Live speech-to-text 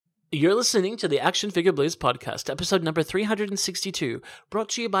You're listening to the Action Figure Blues podcast, episode number 362, brought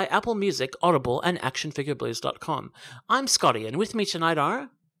to you by Apple Music, Audible, and actionfigureblues.com. I'm Scotty, and with me tonight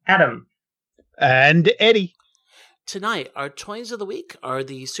are... Adam. And Eddie. Tonight, our toys of the week are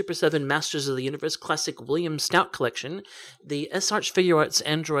the Super 7 Masters of the Universe Classic William Stout Collection, the S-Arch Figuarts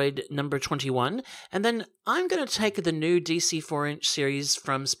Android number 21, and then I'm going to take the new DC 4-inch series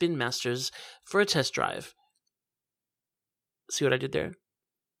from Spin Masters for a test drive. See what I did there?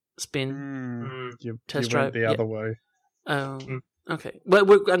 Spin, test drive. Went the other way. Okay. Well,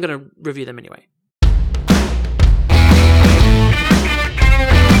 I'm going to review them anyway.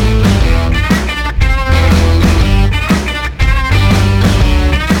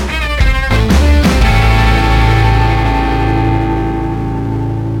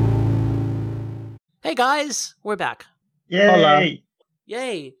 Hey guys, we're back. Yay! Hola.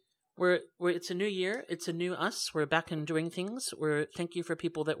 Yay! It's a new year. It's a new us. We're back and doing things. Thank you for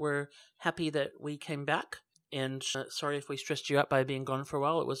people that were happy that we came back. And sorry if we stressed you out by being gone for a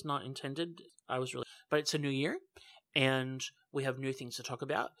while. It was not intended. But it's a new year, and we have new things to talk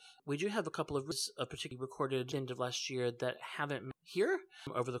about. We do have a couple of particularly recorded at the end of last year that haven't met here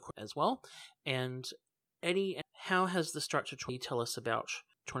over the course as well. And Eddie, how has the start to 2020 tell us about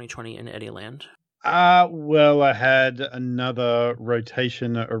 2020 in Eddie Land? Well, I had another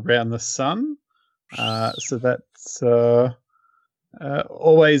rotation around the sun. So that's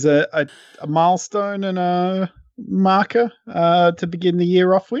always a milestone and a marker to begin the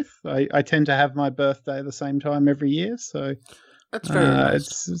year off with. I tend to have my birthday at the same time every year. So that's very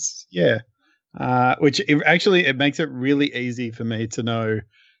nice. Which it makes it really easy for me to know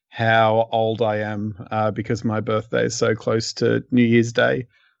how old I am because my birthday is so close to New Year's Day.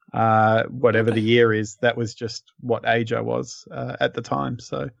 Whatever the year is, that was just what age I was at the time.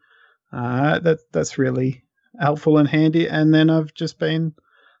 So that's really helpful and handy. And then I've just been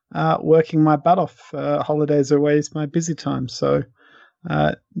working my butt off. Holidays are always my busy time. So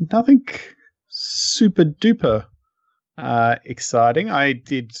nothing super duper exciting. I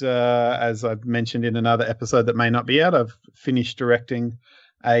did, as I've mentioned in another episode that may not be out, I've finished directing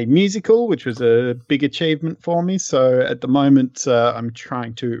a musical, which was a big achievement for me. So at the moment, I'm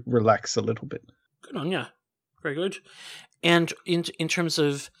trying to relax a little bit. Good on you. Very good. And in terms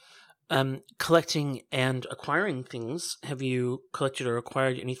of collecting and acquiring things, have you collected or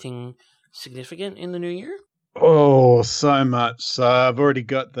acquired anything significant in the new year? Oh, so much. So I've already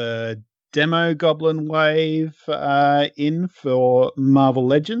got the Demo Goblin Wave in for Marvel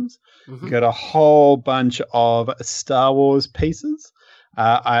Legends. Mm-hmm. Got a whole bunch of Star Wars pieces.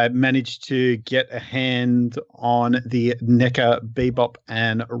 I managed to get a hand on the NECA Bebop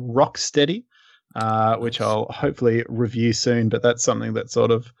and Rocksteady, which I'll hopefully review soon. But that's something that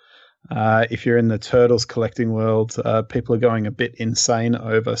sort of, if you're in the Turtles collecting world, people are going a bit insane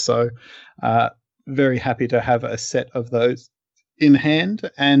over. So very happy to have a set of those in hand.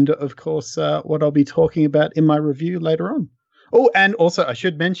 And, of course, what I'll be talking about in my review later on. Oh, and also I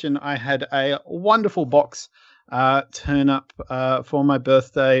should mention I had a wonderful box turn up for my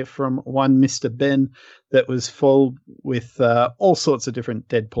birthday from one Mr. Ben that was full with all sorts of different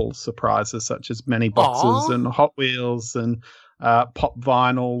Deadpool surprises, such as many boxes and Hot Wheels and pop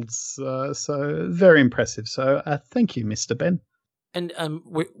vinyls. So very impressive. So thank you, Mr. Ben. And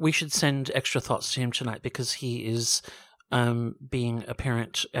we should send extra thoughts to him tonight because he is being a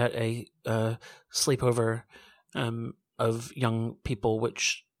parent at a sleepover of young people,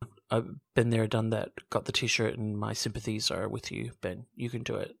 which... I've been there, done that, got the t-shirt, and my sympathies are with you, Ben. You can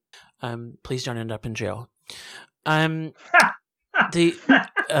do it. Please don't end up in jail. Would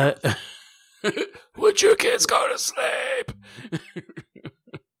you kids go to sleep?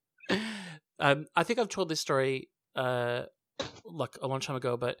 I think I've told this story like a long time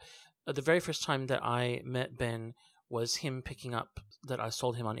ago, but the very first time that I met Ben was him picking up that I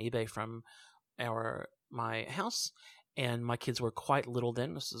sold him on eBay from my house. And my kids were quite little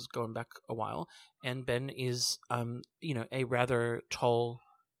then. This is going back a while. And Ben is, a rather tall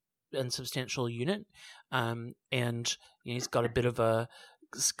and substantial unit. And he's got a bit of the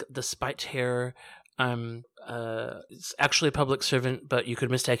spiked hair. It's actually a public servant, but you could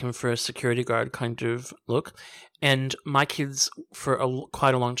mistake him for a security guard kind of look. And my kids, for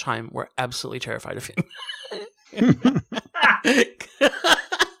quite a long time, were absolutely terrified of him.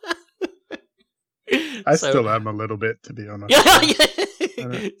 I still am a little bit, to be honest.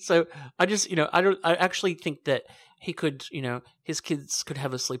 Yeah. So I just, I actually think that he could, his kids could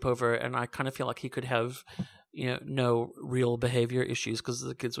have a sleepover, and I kind of feel like he could have no real behavior issues because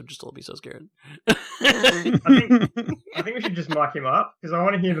the kids would just all be so scared. I think we should just mic him up because I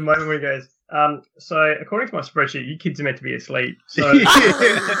want to hear the moment where he goes, so according to my spreadsheet, you kids are meant to be asleep. So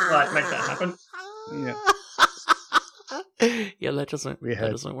like make that happen. Yeah, that doesn't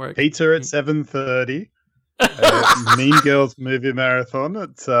work. Pizza at 7:30. Mean Girls movie marathon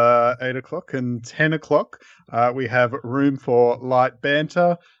at 8 o'clock and 10 o'clock. We have room for light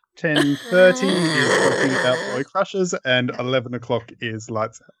banter. 10:30 is talking about boy crushes, and 11 o'clock is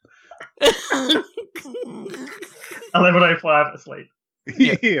lights out. 11:05 asleep.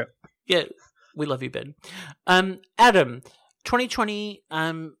 Yeah, we love you, Ben. Adam, 2020.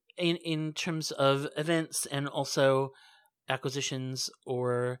 In terms of events and also acquisitions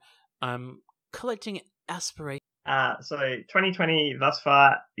or collecting aspirations. So 2020 thus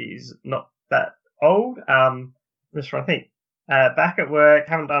far is not that old. I'm just trying to think. Back at work,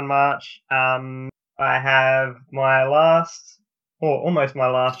 haven't done much. I have my almost my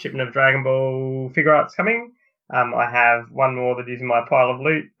last shipment of Dragon Ball figure arts coming. I have one more that is in my pile of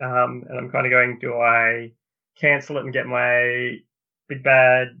loot, and I'm kind of going, do I cancel it and get my big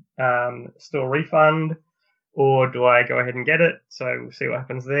bad store refund, or do I go ahead and get it? So we'll see what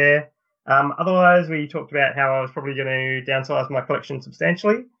happens there. Otherwise, we talked about how I was probably going to downsize my collection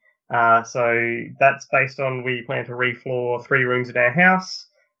substantially. So that's based on we plan to refloor 3 rooms in our house.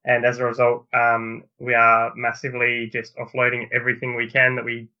 And as a result, we are massively just offloading everything we can that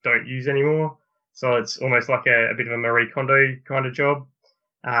we don't use anymore. So it's almost like a bit of a Marie Kondo kind of job.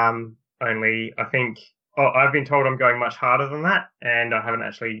 Only I think I've been told I'm going much harder than that, and I haven't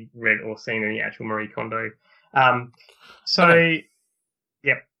actually read or seen any actual Marie Kondo. Yep.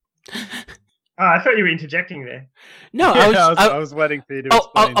 I thought you were interjecting there. No, I was waiting for you to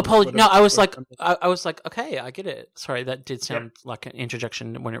explain. Apologies. No, I was like, okay, I get it. Sorry, that did sound like an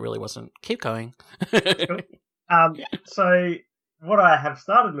interjection when it really wasn't. Keep going. So what I have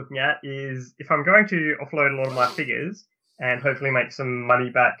started looking at is if I'm going to offload a lot of my figures and hopefully make some money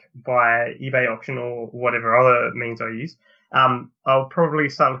back by eBay auction or whatever other means I use, I'll probably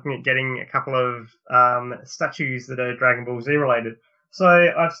start looking at getting a couple of statues that are Dragon Ball Z related. So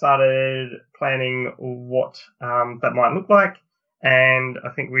I've started planning what that might look like, and I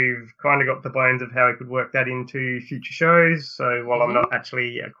think we've kind of got the bones of how we could work that into future shows. So while I'm not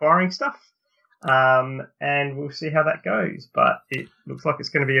actually acquiring stuff, and we'll see how that goes. But it looks like it's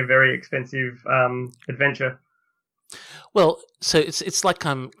going to be a very expensive adventure. Well, so it's like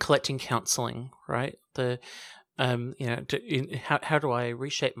collecting counseling, right? How do I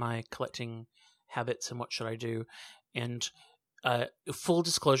reshape my collecting habits and what should I do? And full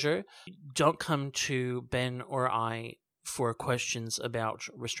disclosure, don't come to Ben or I for questions about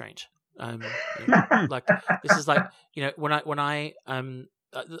restraint. Like this is like when I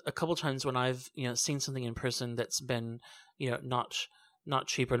a couple of times when I've seen something in person that's been not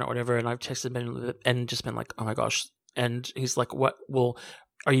cheap or not whatever, and I've texted Ben and just been like, oh my gosh, and he's like, what? Well,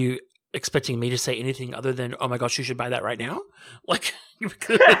 are you expecting me to say anything other than, oh my gosh, you should buy that right now? Like.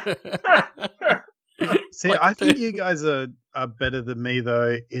 See, I think you guys are better than me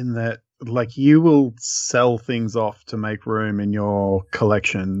though, in that like you will sell things off to make room in your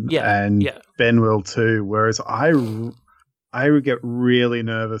collection, and Ben will too. Whereas I would get really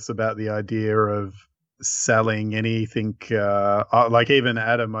nervous about the idea of selling anything. Like even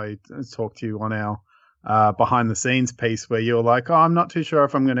Adam, I talked to you on our behind the scenes piece where you're like, oh, I'm not too sure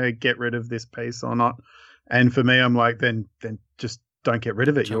if I'm going to get rid of this piece or not. And for me, I'm like, then just don't get rid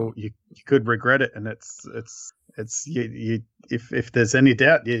of it. You could regret it, and it's you if there's any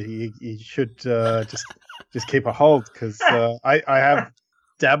doubt, you should just keep a hold, because I have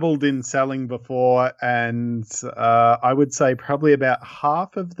dabbled in selling before, and I would say probably about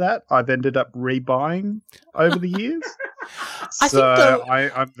half of that I've ended up rebuying over the years.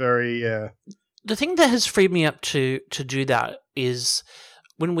 I'm very The thing that has freed me up to do that is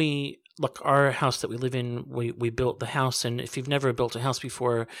when we. Like our house that we live in, we built the house, and if you've never built a house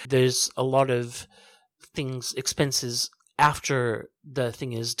before, there's a lot of expenses after the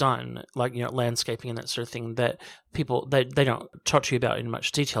thing is done, like landscaping and that sort of thing that people they don't talk to you about in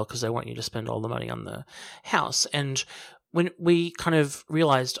much detail because they want you to spend all the money on the house. And when we kind of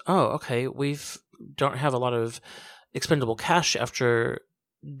realized, oh, okay, don't have a lot of expendable cash after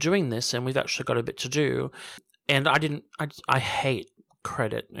doing this, and we've actually got a bit to do. And I hate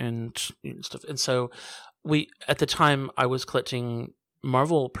credit and stuff, and so at the time I was collecting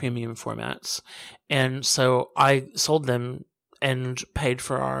Marvel premium formats, and so I sold them and paid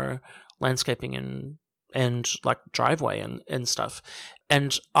for our landscaping and like driveway and stuff,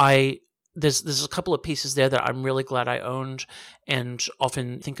 and I there's a couple of pieces there that I'm really glad I owned and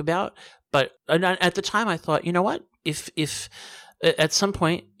often think about. But at the time, I thought, you know what? If at some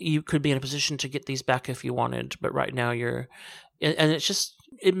point you could be in a position to get these back if you wanted, but right now you're, and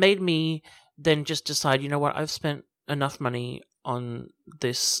it made me then just decide, you know what? I've spent enough money on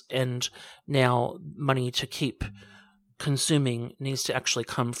this, and now money to keep consuming needs to actually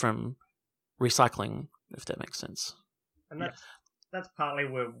come from recycling, if that makes sense. And that's partly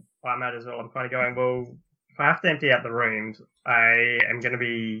where I'm at as well. I'm kind of going, well, if I have to empty out the rooms, I don't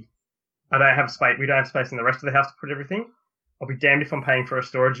have space. We don't have space in the rest of the house to put everything. I'll be damned if I'm paying for a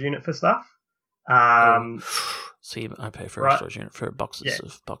storage unit for stuff. See, I pay for a storage unit for boxes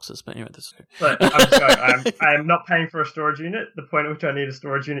of boxes, but anyway, this. But I'm just going, I'm not paying for a storage unit. The point at which I need a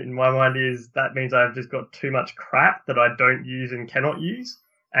storage unit in my mind is that means I've just got too much crap that I don't use and cannot use,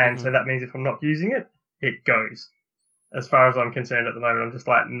 and so that means if I'm not using it, it goes. As far as I'm concerned at the moment, I'm just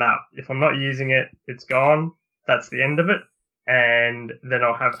like, nah, if I'm not using it, it's gone. That's the end of it. And then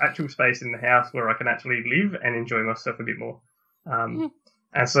I'll have actual space in the house where I can actually live and enjoy myself a bit more.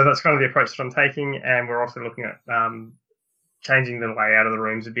 And so that's kind of the approach that I'm taking. And we're also looking at changing the layout of the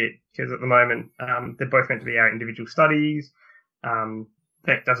rooms a bit, because at the moment they're both meant to be our individual studies.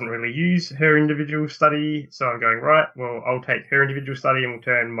 Beck doesn't really use her individual study, so I'm going, right, well, I'll take her individual study and we'll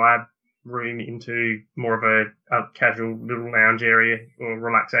turn my room into more of a casual little lounge area or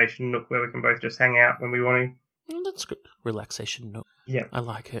relaxation nook where we can both just hang out when we want to. That's good. Relaxation nook. Yeah. I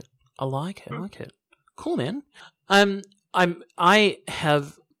like it. I like it. Cool, man. I don't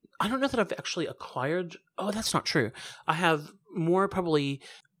know that I've actually acquired. Oh, that's not true. I have more probably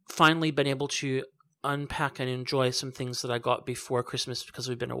finally been able to unpack and enjoy some things that I got before Christmas because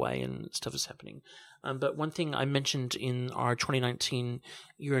we've been away and stuff is happening. But one thing I mentioned in our 2019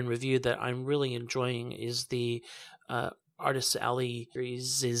 year in review that I'm really enjoying is the Artists Alley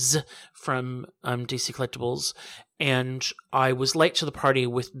series from DC Collectibles. And I was late to the party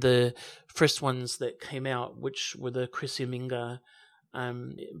with the first ones that came out, which were the Chris Uminga,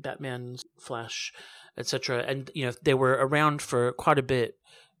 Batman, Flash, etc. And, you know, they were around for quite a bit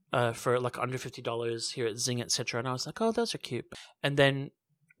for like under $50 here at Zing, etc. And I was like, oh, those are cute. And then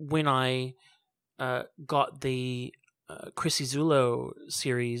when I got the Chrissy Zullo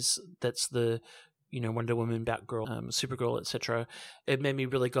series, that's the, you know, Wonder Woman, Batgirl, Supergirl, etc. It made me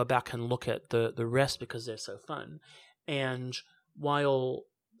really go back and look at the rest because they're so fun. And while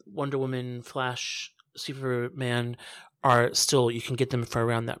Wonder Woman, Flash, Superman are still, you can get them for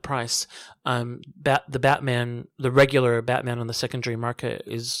around that price. The regular Batman on the secondary market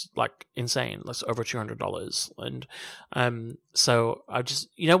is like insane. That's over $200. And so I just,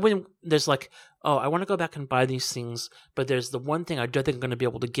 you know, when there's like, oh, I want to go back and buy these things, but there's the one thing I don't think I'm going to be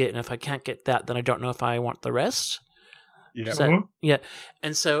able to get, and if I can't get that, then I don't know if I want the rest. Yeah. Yeah.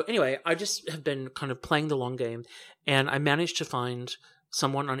 And so anyway, I just have been kind of playing the long game, and I managed to find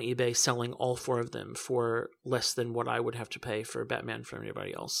someone on eBay selling all four of them for less than what I would have to pay for Batman for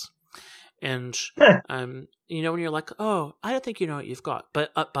anybody else. And, you know, when you're like, oh, I don't think you know what you've got,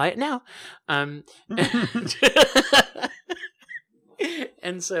 but buy it now. And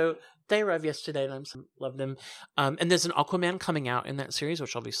so they arrived yesterday, and I love them. And there's an Aquaman coming out in that series,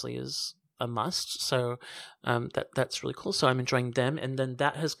 which obviously is a must. So that's really cool. So I'm enjoying them. And then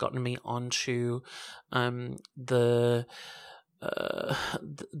that has gotten me onto I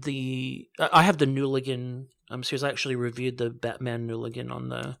have the Newligan series. I actually reviewed the Batman Newligan on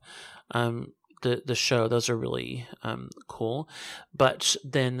the show. Those are really cool. But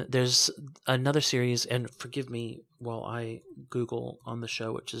then there's another series, and forgive me while I Google on the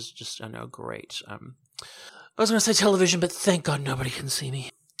show, which is just, I know, great. I was going to say television, but thank God nobody can see me.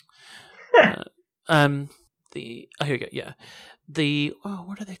 Here we go. Yeah,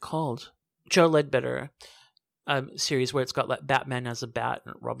 what are they called? Joe Ledbetter series where it's got like Batman as a bat,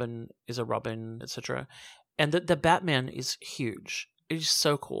 and Robin is a Robin, etc. And the Batman is huge. It's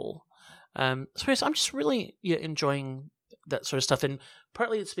so cool. So I'm just really enjoying that sort of stuff, and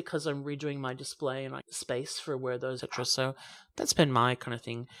partly it's because I'm redoing my display and space for where those etc. So that's been my kind of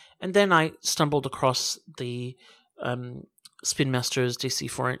thing. And then I stumbled across the Spin Masters DC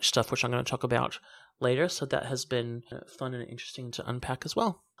 4-inch stuff, which I'm going to talk about later. So that has been fun and interesting to unpack as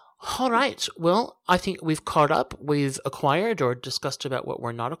well. All right. Well, I think we've caught up. We've acquired or discussed about what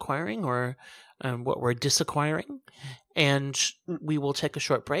we're not acquiring or what we're disacquiring. And we will take a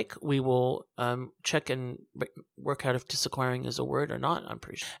short break. We will check and work out if disacquiring is a word or not, I'm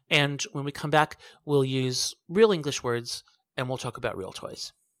pretty sure. And when we come back, we'll use real English words and we'll talk about real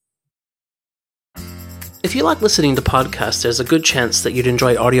toys. If you like listening to podcasts, there's a good chance that you'd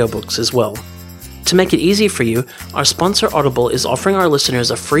enjoy audiobooks as well. To make it easy for you, our sponsor Audible is offering our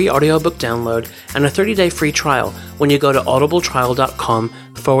listeners a free audiobook download and a 30-day free trial when you go to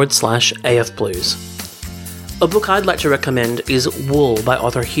audibletrial.com/AFBlues. A book I'd like to recommend is Wool by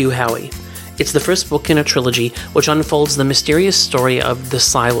author Hugh Howey. It's the first book in a trilogy which unfolds the mysterious story of the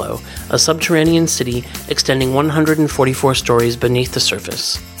Silo, a subterranean city extending 144 stories beneath the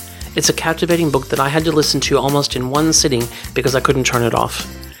surface. It's a captivating book that I had to listen to almost in one sitting because I couldn't turn it off.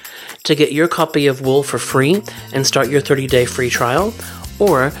 To get your copy of Wool for free and start your 30-day free trial,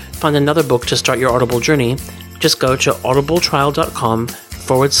 or find another book to start your Audible journey, just go to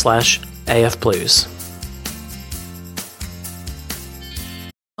audibletrial.com/AFBlues.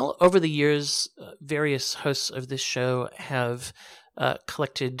 Well, over the years, various hosts of this show have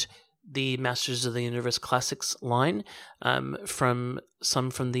collected the Masters of the Universe Classics line, from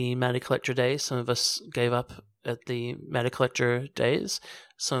the Matty Collector days. Some of us gave up at the Matty Collector days.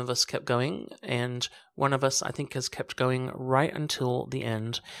 Some of us kept going, and one of us, I think, has kept going right until the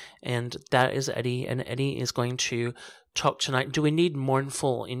end, and that is Eddie, and Eddie is going to talk tonight. Do we need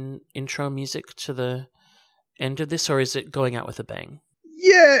mournful intro music to the end of this, or is it going out with a bang?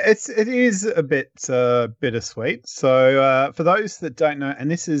 Yeah, it is a bit bittersweet. So for those that don't know,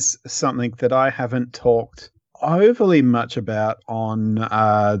 and this is something that I haven't talked overly much about on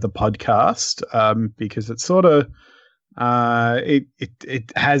the podcast, because it's sort of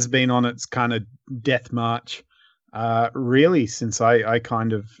it has been on its kind of death march really since I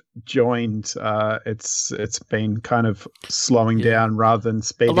kind of joined. It's been kind of slowing down rather than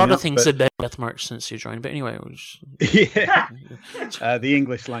speeding up. A lot of things have been death march since you joined, but anyway, yeah, the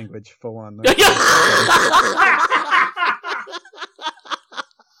English language for one.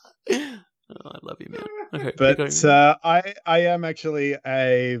 Oh, I love you, man. Okay, but I am actually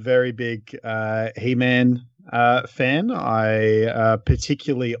a very big He-Man fan. I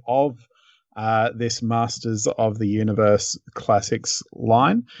particularly of this Masters of the Universe Classics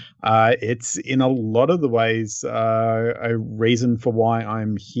line. It's in a lot of the ways a reason for why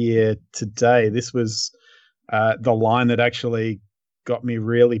I'm here today. This was the line that actually got me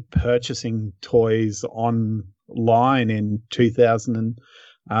really purchasing toys online in 2000.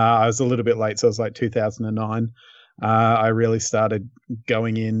 I was a little bit late, so it was like 2009. I really started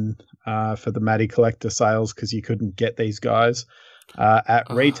going in for the Matty Collector sales because you couldn't get these guys at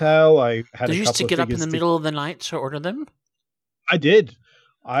retail. I had. Did you used to get up in the middle of the night to order them? I did.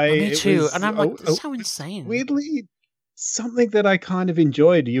 Me too, and I'm like, this is so insane. Weirdly, something that I kind of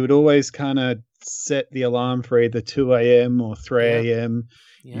enjoyed. You would always kind of set the alarm for either 2 a.m. or 3 a.m.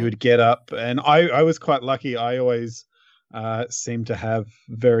 Yeah. You would get up, and I was quite lucky. I always seem to have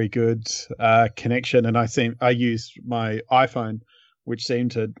very good connection, and I used my iPhone, which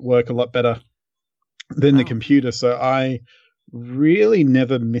seemed to work a lot better than the computer. So I really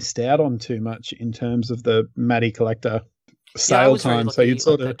never missed out on too much in terms of the Matty Collector sale time. So you'd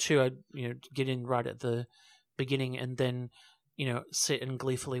sort of I'd get in right at the beginning, and then sit and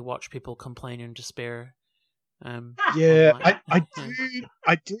gleefully watch people complain in despair. I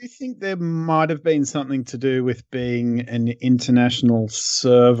do think there might have been something to do with being an international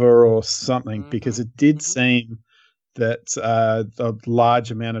server or something, because it did seem that the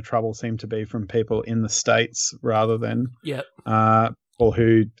large amount of trouble seemed to be from people in the States rather than people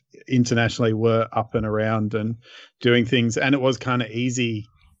who internationally were up and around and doing things. And it was kind of easy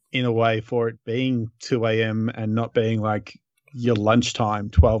in a way for it being 2 a.m. and not being like your lunchtime,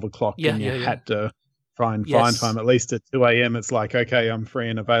 12 o'clock, and you had to find time. At least at 2 a.m. it's like, okay, I'm free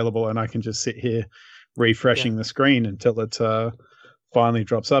and available, and I can just sit here refreshing the screen until it finally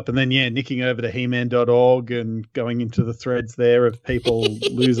drops up. And then nicking over to He-Man.org and going into the threads there of people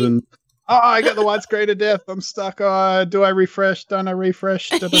losing. Oh, I got the widescreen of death. I'm stuck. Do I refresh? Don't I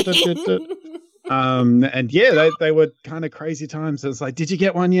refresh? And they were kind of crazy times. It was like, did you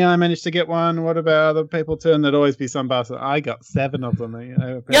get one? Yeah, I managed to get one. What about other people too? And there'd always be some bastard. I got 7 of them.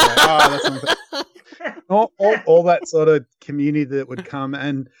 All that sort of community that would come,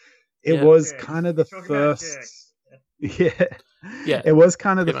 and it was kind of the first. It was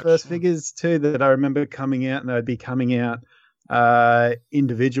kind of the first figures too that I remember coming out, and they'd be coming out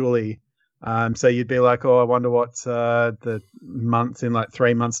individually. So you'd be like, oh, I wonder what the month in like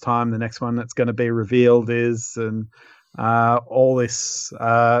 3 months' time, the next one that's going to be revealed is, and all this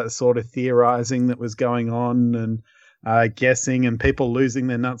sort of theorizing that was going on, and guessing, and people losing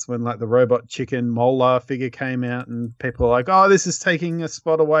their nuts when like the Robot Chicken Molar figure came out, and people were like, oh, this is taking a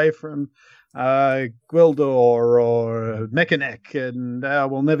spot away from Gwildor or Mechanic, and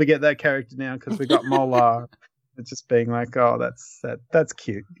we'll never get that character now because we got Molar. just being like, oh, that's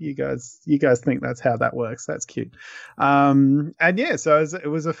cute. You guys think that's how that works. That's cute. And yeah, so it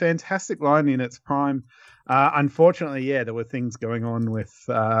was a fantastic line in its prime. Unfortunately, yeah, there were things going on with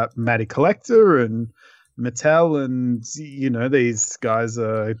Matty Collector and Mattel, and these guys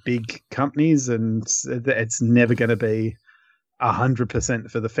are big companies, and it's never going to be 100%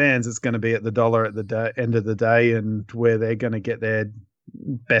 for the fans. It's going to be at the dollar at the end of the day, and where they're going to get their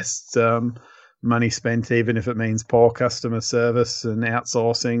best money spent, even if it means poor customer service and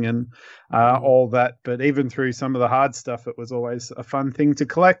outsourcing and all that. But even through some of the hard stuff, it was always a fun thing to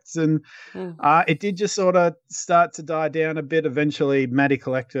collect. And it did just sort of start to die down a bit. Eventually, Matty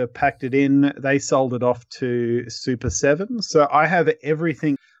Collector packed it in. They sold it off to Super 7. So I have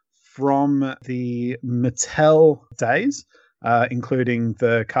everything from the Mattel days, including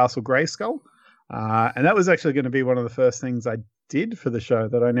the Castle Grayskull. And that was actually going to be one of the first things I did for the show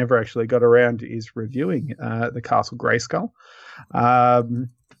that I never actually got around to, is reviewing the Castle Grayskull. But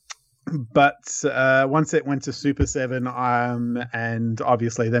once it went to Super 7, and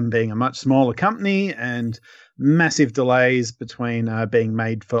obviously them being a much smaller company and massive delays between being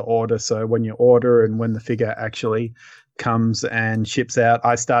made for order, so when you order and when the figure actually comes and ships out,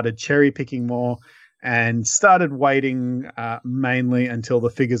 I started cherry picking more and started waiting mainly until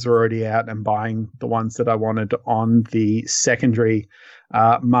the figures were already out and buying the ones that I wanted on the secondary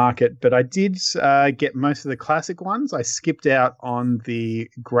market. But I did get most of the classic ones. I skipped out on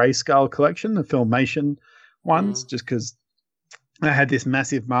the Grayskull collection, the Filmation ones, just because I had this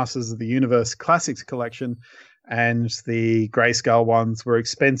massive Masters of the Universe Classics collection, and the Grayskull ones were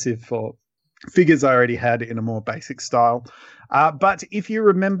expensive for figures I already had in a more basic style. But if you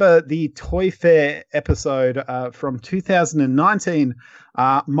remember the Toy Fair episode from 2019,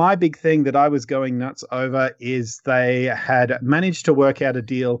 my big thing that I was going nuts over is they had managed to work out a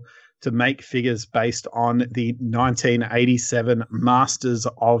deal to make figures based on the 1987 Masters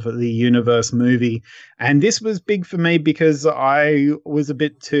of the Universe movie. And this was big for me because I was a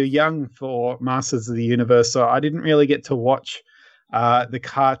bit too young for Masters of the Universe, so I didn't really get to watch the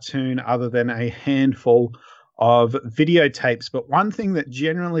cartoon other than a handful of videotapes. But one thing that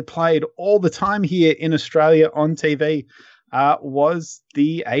generally played all the time here in Australia on TV was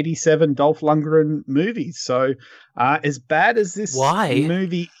the 87 Dolph Lundgren movie. So as bad as this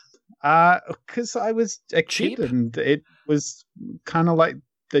movie, because I was a kid and it was kind of like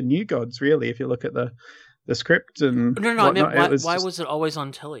the New Gods, really, if you look at the script and no, I mean, why was it always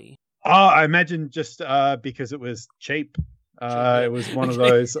on telly? Oh, I imagine just because it was cheap. It was one of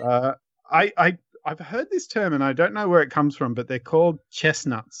those. I've heard this term and I don't know where it comes from, but they're called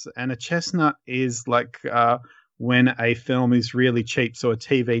chestnuts. And a chestnut is like when a film is really cheap, so a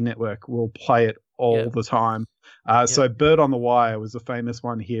TV network will play it all the time. So Bird on the Wire was a famous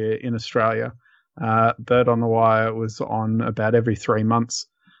one here in Australia. Bird on the Wire was on about every 3 months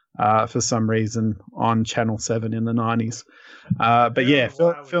for some reason on Channel 7 in the 90s. But yeah,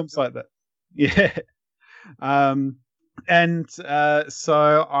 films like that. Yeah. And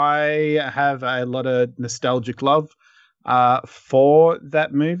so I have a lot of nostalgic love for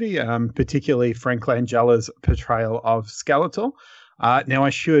that movie, particularly Frank Langella's portrayal of Skeletor. Now,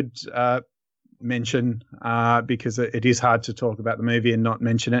 I should mention, because it is hard to talk about the movie and not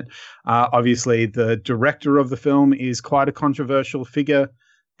mention it, obviously the director of the film is quite a controversial figure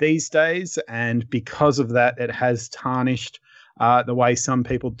these days, and because of that, it has tarnished the way some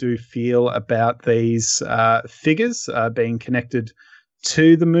people do feel about these figures being connected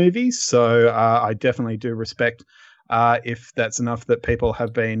to the movie. So I definitely do respect if that's enough that people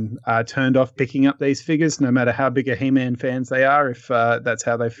have been turned off picking up these figures, no matter how big a He-Man fans they are. If that's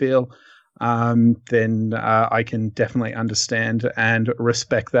how they feel, then I can definitely understand and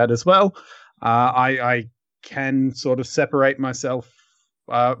respect that as well. I can sort of separate myself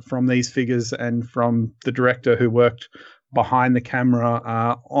from these figures and from the director who worked behind the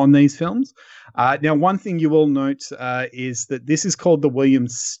camera on these films. Now, one thing you will note is that this is called the William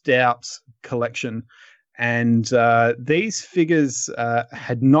Stouts collection. And these figures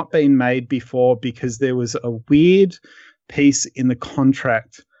had not been made before because there was a weird piece in the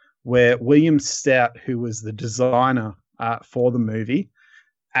contract where William Stout, who was the designer for the movie,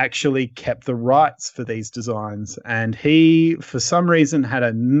 actually kept the rights for these designs. And he, for some reason, had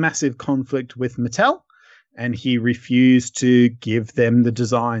a massive conflict with Mattel, and he refused to give them the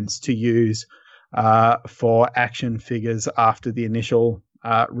designs to use for action figures after the initial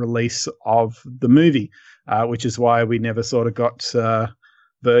release of the movie, which is why we never sort of got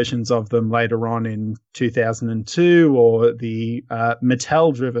versions of them later on in 2002 or the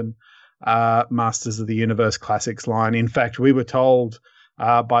Mattel-driven Masters of the Universe Classics line. In fact, we were told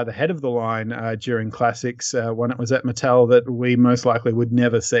by the head of the line during Classics when it was at Mattel that we most likely would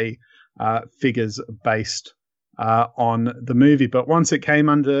never see figures based on the movie. But once it came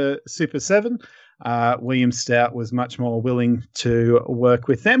under Super 7, William Stout was much more willing to work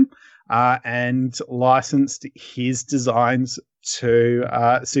with them and licensed his designs to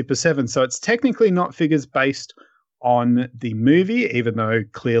Super 7. So it's technically not figures based on the movie, even though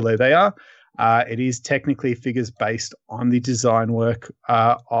clearly they are. It is technically figures based on the design work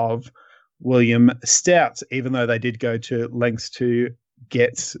of William Stout, even though they did go to lengths to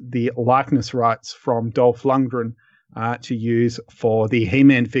get the likeness rights from Dolph Lundgren to use for the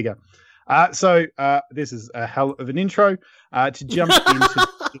He-Man figure. So this is a hell of an intro to jump into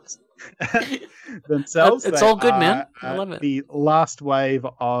themselves. It's all good, man. I love it. The last wave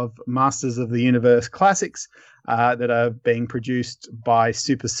of Masters of the Universe classics that are being produced by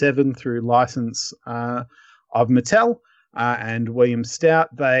Super 7 through license of Mattel and William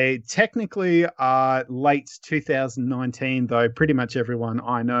Stout. They technically are late 2019, though pretty much everyone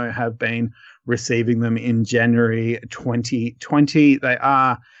I know have been receiving them in January 2020. They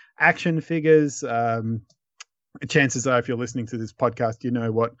are action figures. Chances are, if you're listening to this podcast, you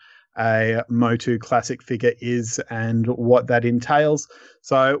know what a Motu classic figure is and what that entails.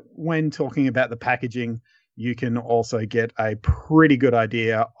 So when talking about the packaging, you can also get a pretty good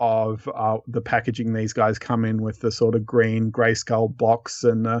idea of the packaging these guys come in with, the sort of green Grayskull box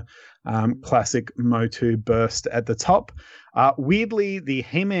and the classic Motu burst at the top. Weirdly, the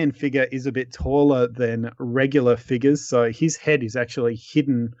He-Man figure is a bit taller than regular figures, so his head is actually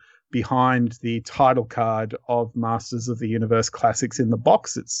hidden behind the title card of Masters of the Universe Classics in the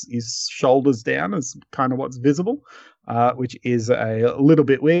box. It's his shoulders down is kind of what's visible, which is a little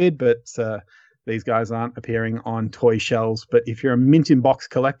bit weird, but these guys aren't appearing on toy shelves. But if you're a mint in box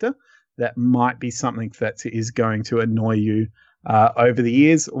collector, that might be something that is going to annoy you over the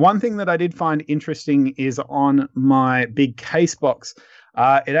years. One thing that I did find interesting is on my big case box,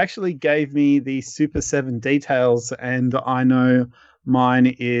 it actually gave me the Super 7 details, and I know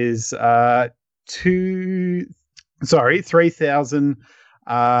mine is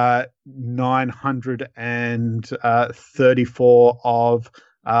 3,934 of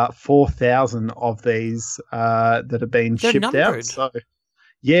 4,000 of these that have been shipped numbered out. So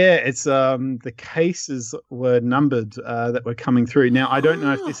yeah, it's the cases were numbered that were coming through. Now I don't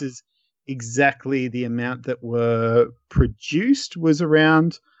know if this is exactly the amount that were produced was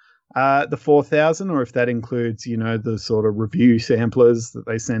around the 4,000, or if that includes, you know, the sort of review samplers that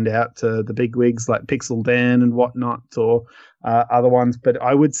they send out to the big wigs like Pixel Dan and whatnot, or other ones. But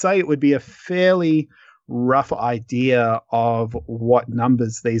I would say it would be a fairly rough idea of what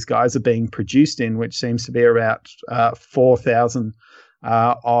numbers these guys are being produced in, which seems to be about 4,000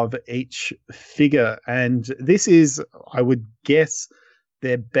 of each figure. And this is, I would guess,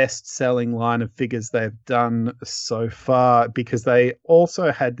 their best-selling line of figures they've done so far, because they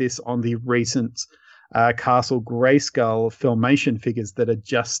also had this on the recent Castle Grayskull Filmation figures that are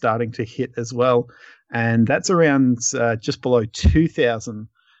just starting to hit as well. And that's around just below 2,000,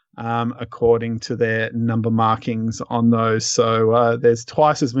 according to their number markings on those. So there's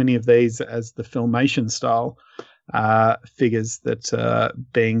twice as many of these as the Filmation style figures that are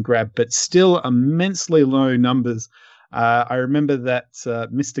being grabbed, but still immensely low numbers. I remember that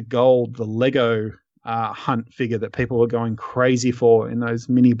Mr. Gold, the Lego Hunt figure that people were going crazy for in those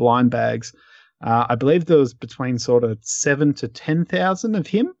mini blind bags. I believe there was between sort of 7,000 to 10,000 of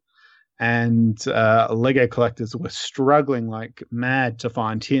him, and Lego collectors were struggling like mad to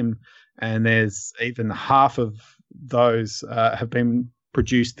find him. And there's even half of those have been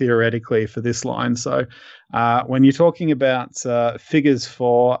produced theoretically for this line. So when you're talking about figures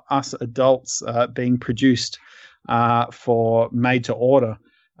for us adults being produced for made to order,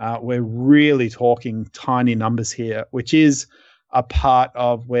 we're really talking tiny numbers here, which is a part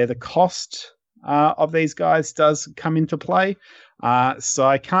of where the cost of these guys does come into play. So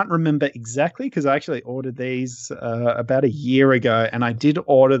I can't remember exactly, because I actually ordered these about a year ago, and I did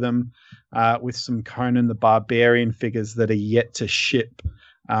order them with some Conan the Barbarian figures that are yet to ship.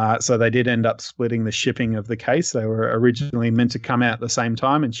 So they did end up splitting the shipping of the case. They were originally meant to come out at the same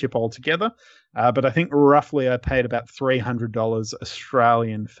time and ship all together. But I think roughly I paid about $300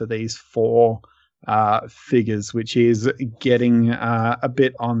 Australian for these 4 figures, which is getting a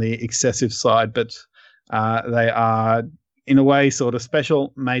bit on the excessive side, but they are in a way sort of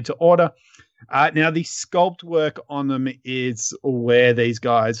special, made to order. Now the sculpt work on them is where these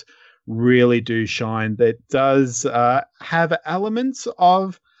guys really do shine. That does have elements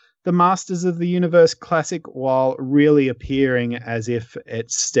of the Masters of the Universe classic while really appearing as if it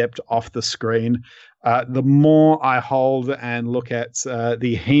stepped off the screen the more I hold and look at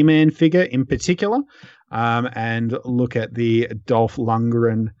the He-Man figure in particular, and look at the Dolph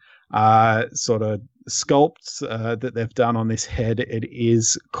Lundgren sort of sculpts that they've done on this head, it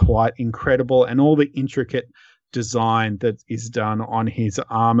is quite incredible, and all the intricate design that is done on his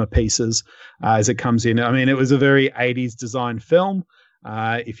armor pieces as it comes in. I mean, it was a very 80s design film.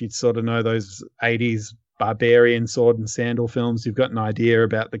 If you sort of know those 80s barbarian sword and sandal films, you've got an idea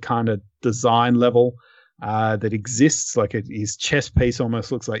about the kind of design level that exists. Like his chest piece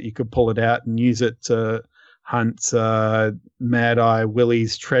almost looks like you could pull it out and use it to hunt Mad Eye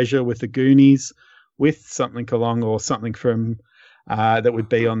Willie's treasure with the Goonies with, something along, or something from that would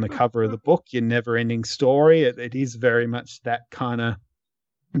be on the cover of the book, Your Never Ending Story. It is very much that kind of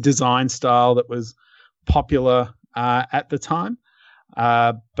design style that was popular at the time.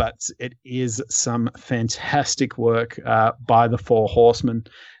 But it is some fantastic work by the Four Horsemen.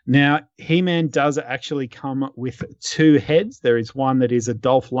 Now, He-Man does actually come with two heads. There is one that is a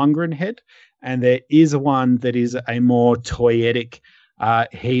Dolph Lundgren head, and there is one that is a more toyetic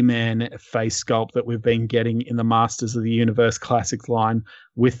He-Man face sculpt that we've been getting in the Masters of the Universe Classics line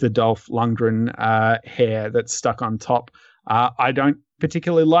with the Dolph Lundgren hair that's stuck on top. I don't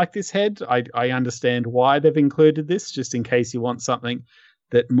particularly like this head. I understand why they've included this, just in case you want something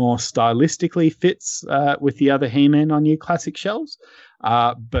that more stylistically fits with the other He-Man on your classic shelves.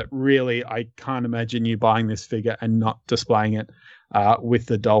 But really, I can't imagine you buying this figure and not displaying it with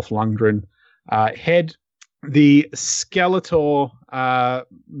the Dolph Lundgren head. The Skeletor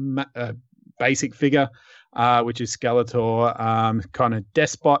basic figure, which is Skeletor, kind of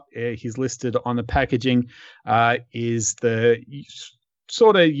despot, he's listed on the packaging, is the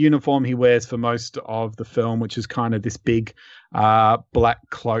sort of uniform he wears for most of the film, which is kind of this big black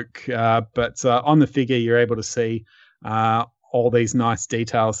cloak. But on the figure, you're able to see all these nice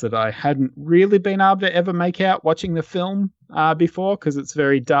details that I hadn't really been able to ever make out watching the film before, because it's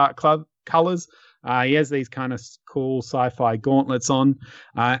very dark colors. He has these kind of cool sci-fi gauntlets on,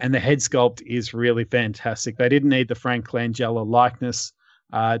 and the head sculpt is really fantastic. They didn't need the Frank Langella likeness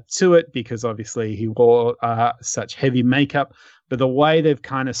to it, because obviously he wore such heavy makeup, but the way they've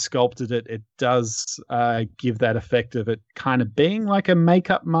kind of sculpted it, it does give that effect of it kind of being like a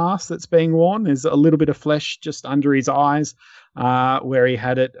makeup mask that's being worn. There's a little bit of flesh just under his eyes where he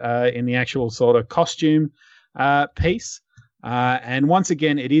had it in the actual sort of costume piece. And once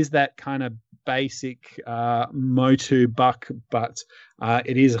again, it is that kind of basic Motu buck, but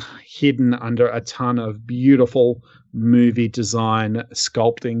it is hidden under a ton of beautiful movie design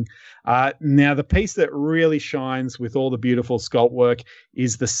sculpting. Now, the piece that really shines with all the beautiful sculpt work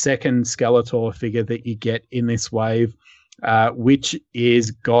is the second Skeletor figure that you get in this wave, which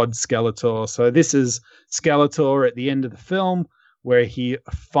is God Skeletor. So this is Skeletor at the end of the film, where he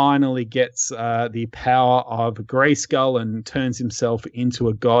finally gets the power of Grayskull and turns himself into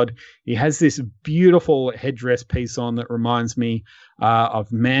a god. He has this beautiful headdress piece on that reminds me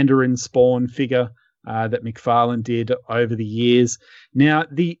of Mandarin Spawn figure that McFarlane did over the years. Now,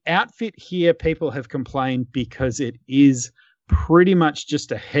 the outfit here, people have complained because it is pretty much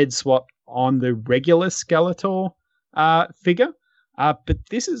just a head swap on the regular Skeletor figure. But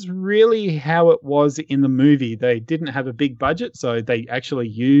this is really how it was in the movie. They didn't have a big budget, so they actually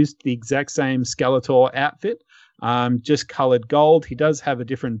used the exact same Skeletor outfit, just colored gold. He does have a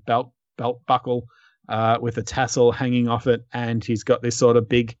different belt buckle with a tassel hanging off it, and he's got this sort of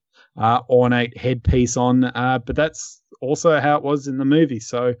big ornate headpiece on. But that's also how it was in the movie,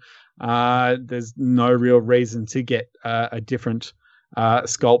 so there's no real reason to get a different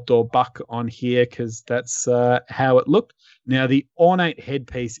sculpt or buck on here, because that's how it looked. Now, the ornate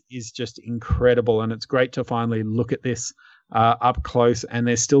headpiece is just incredible, and it's great to finally look at this up close, and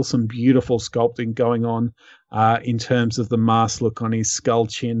there's still some beautiful sculpting going on in terms of the mask look on his skull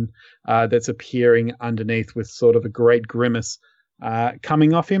chin that's appearing underneath with sort of a great grimace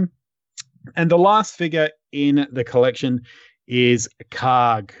coming off him. And the last figure in the collection is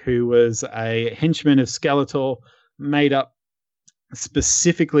Karg, who was a henchman of Skeletor, made up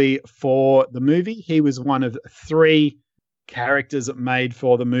specifically for the movie. He was one of 3 characters made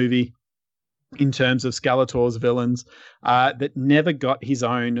for the movie in terms of Skeletor's villains that never got his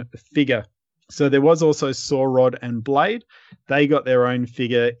own figure. So there was also Saw-Rod and Blade. They got their own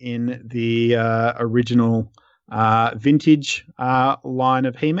figure in the original vintage line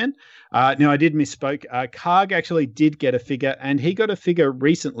of He-Man. Now, I did misspoke. Karg actually did get a figure, and he got a figure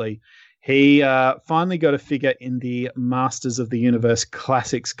recently. He finally got a figure in the Masters of the Universe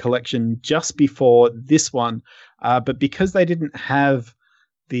Classics collection just before this one. But because they didn't have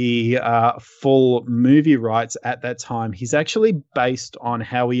the full movie rights at that time, he's actually based on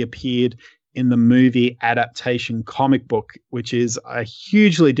how he appeared in the movie adaptation comic book, which is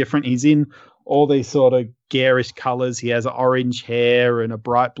hugely different. He's in all these sort of garish colors. He has orange hair and a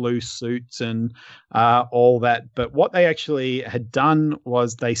bright blue suit and all that. But what they actually had done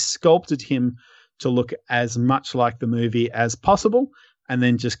was they sculpted him to look as much like the movie as possible and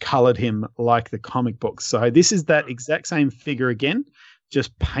then just colored him like the comic book. So this is that exact same figure again,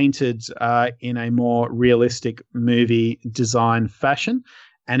 just painted in a more realistic movie design fashion.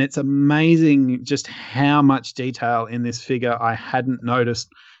 And it's amazing just how much detail in this figure I hadn't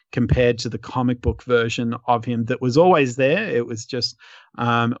noticed compared to the comic book version of him that was always there. It was just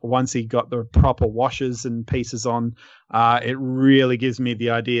once he got the proper washes and pieces on, it really gives me the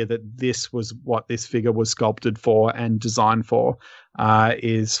idea that this was what this figure was sculpted for and designed for,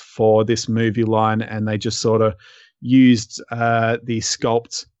 is for this movie line. And they just sort of used the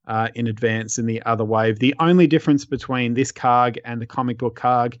sculpt in advance in the other wave. The only difference between this Karg and the comic book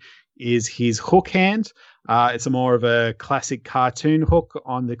Karg is his hook hand. It's a more of a classic cartoon hook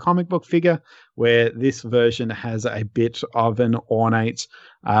on the comic book figure, where this version has a bit of an ornate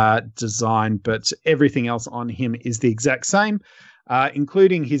design, but everything else on him is the exact same,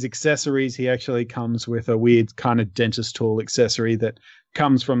 including his accessories. He actually comes with a weird kind of dentist tool accessory that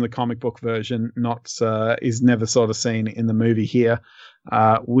comes from the comic book version, is never sort of seen in the movie here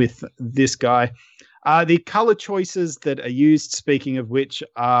with this guy. The color choices that are used, speaking of which,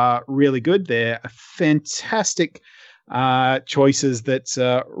 are really good. They're fantastic choices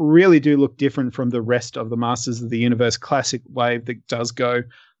that really do look different from the rest of the Masters of the Universe Classic wave that does go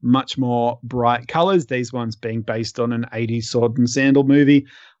much more bright colors. These ones being based on an 80s sword and sandal movie.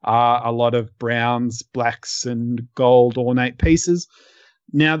 A lot of browns, blacks, and gold ornate pieces.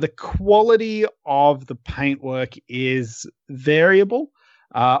 Now, the quality of the paintwork is variable.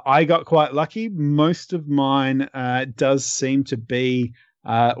 I got quite lucky. Most of mine does seem to be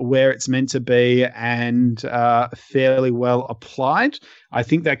where it's meant to be and fairly well applied. I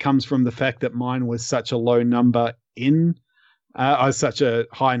think that comes from the fact that mine was such a low number such a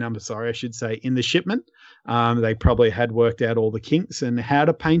high number, I should say, in the shipment. They probably had worked out all the kinks and how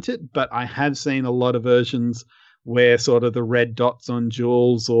to paint it, but I have seen a lot of versions where sort of the red dots on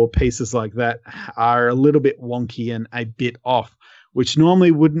jewels or pieces like that are a little bit wonky and a bit off, which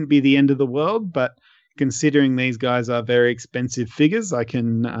normally wouldn't be the end of the world, but considering these guys are very expensive figures, I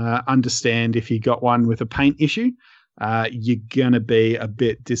can understand if you got one with a paint issue, you're going to be a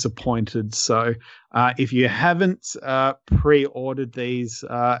bit disappointed. So if you haven't pre-ordered these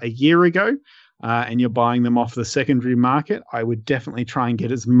a year ago and you're buying them off the secondary market, I would definitely try and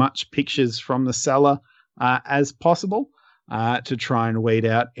get as much pictures from the seller as possible to try and weed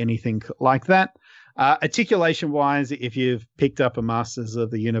out anything like that. Articulation-wise, if you've picked up a Masters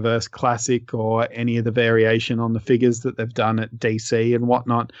of the Universe Classic or any of the variation on the figures that they've done at DC and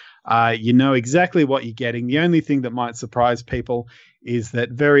whatnot, you know exactly what you're getting. The only thing that might surprise people is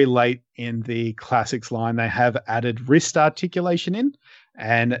that very late in the Classics line, they have added wrist articulation in,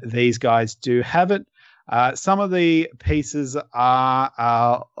 and these guys do have it. Some of the pieces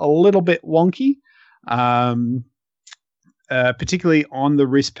are a little bit wonky. Particularly on the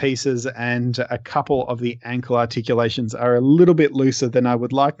wrist pieces, and a couple of the ankle articulations are a little bit looser than I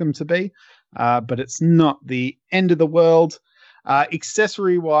would like them to be, but it's not the end of the world.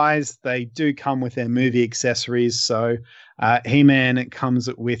 Accessory-wise, they do come with their movie accessories. So He-Man comes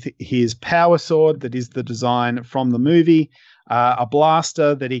with his power sword that is the design from the movie, a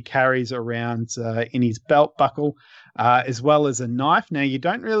blaster that he carries around in his belt buckle, as well as a knife. Now, you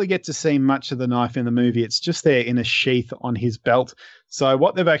don't really get to see much of the knife in the movie. It's just there in a sheath on his belt. So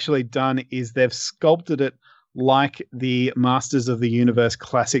what they've actually done is they've sculpted it like the Masters of the Universe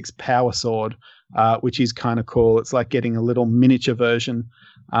Classics power sword, which is kind of cool. It's like getting a little miniature version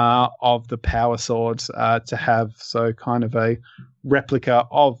of the power sword to have, so kind of a replica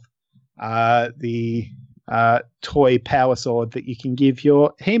of the toy power sword that you can give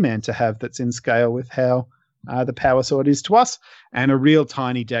your He-Man to have, that's in scale with how the power sword is to us, and a real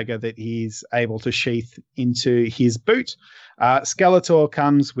tiny dagger that he's able to sheath into his boot. Skeletor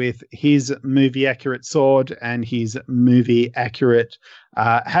comes with his movie-accurate sword and his movie-accurate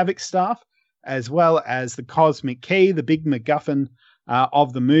Havoc staff, as well as the Cosmic Key, the big MacGuffin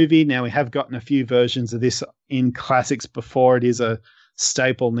of the movie. Now, we have gotten a few versions of this in Classics before. It is a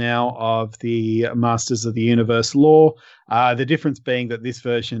staple now of the Masters of the Universe lore. The difference being that this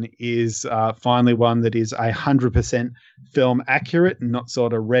version is finally one that is 100% film accurate and not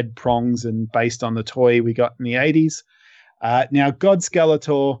sort of red prongs and based on the toy we got in the 80s. Now, God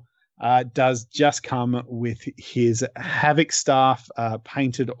Skeletor does just come with his Havoc staff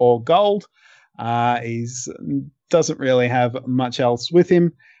painted all gold. He doesn't really have much else with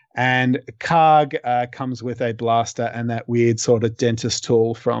him. And Karg comes with a blaster and that weird sort of dentist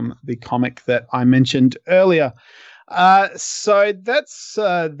tool from the comic that I mentioned earlier. So that's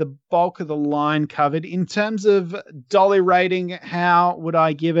the bulk of the line covered. In terms of dolly rating, how would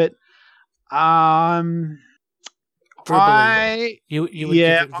I give it? Verbally. You would give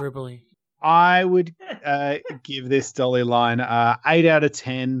it verbally. I would give this dolly line 8 out of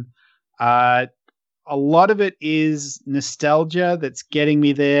 10. A lot of it is nostalgia that's getting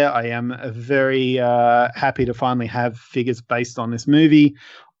me there. I am very happy to finally have figures based on this movie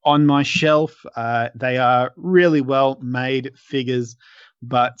on my shelf. They are really well made figures,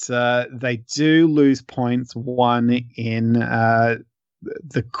 but they do lose points. One in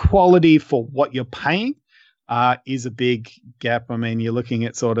the quality for what you're paying is a big gap. I mean, you're looking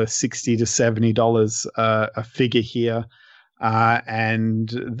at sort of $60 to $70 a figure here. And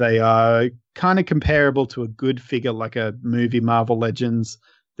they are kind of comparable to a good figure like a movie Marvel Legends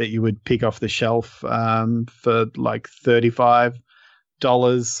that you would pick off the shelf for like $35.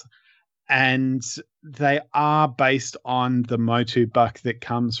 And they are based on the Motu Buck that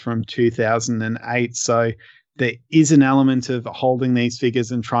comes from 2008. So there is an element of holding these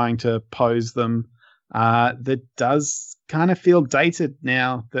figures and trying to pose them that does kind of feel dated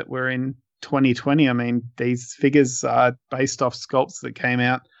now that we're in 2020. I mean, these figures are based off sculpts that came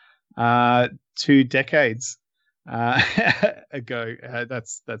out 2 decades ago.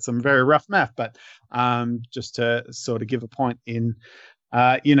 That's some very rough math, but just to sort of give a point in,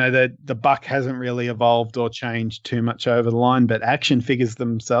 the buck hasn't really evolved or changed too much over the line, but action figures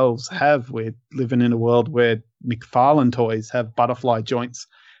themselves have. We're living in a world where McFarlane toys have butterfly joints,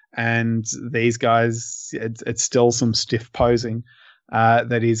 and these guys, it's still some stiff posing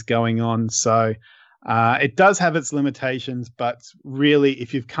that is going on. So it does have its limitations, but really,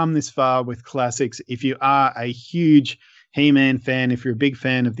 if you've come this far with classics, if you are a huge He-Man fan, if you're a big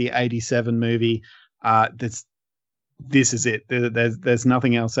fan of the 87 movie, this is it. There's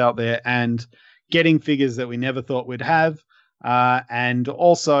nothing else out there. And getting figures that we never thought we'd have, and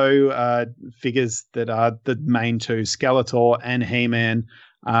also figures that are the main two, Skeletor and He-Man,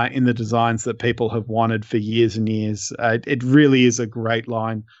 in the designs that people have wanted for years and years. It really is a great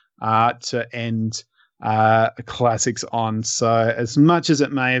line to end classics on. So as much as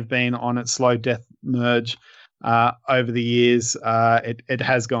it may have been on its slow death merge over the years, it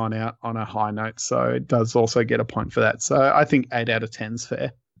has gone out on a high note. So it does also get a point for that. So I think 8 out of 10 is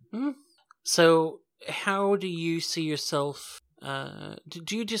fair. Mm-hmm. So how do you see yourself?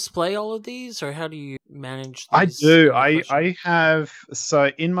 Do you display all of these, or how do you manage these? I do. I have,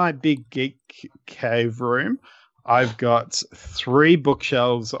 so in my big geek cave room, I've got 3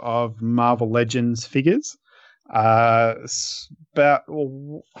 bookshelves of Marvel Legends figures, about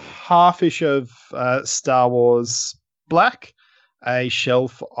half-ish of Star Wars Black, a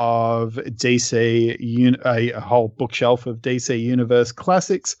shelf of DC, a whole bookshelf of DC Universe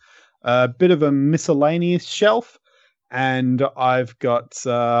classics, a bit of a miscellaneous shelf, and I've got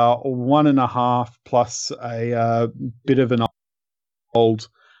 1.5 plus a bit of an old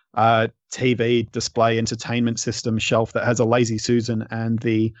TV display entertainment system shelf that has a Lazy Susan and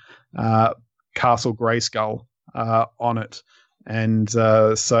the Castle Grayskull on it. And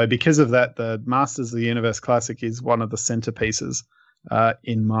so because of that, the Masters of the Universe Classic is one of the centerpieces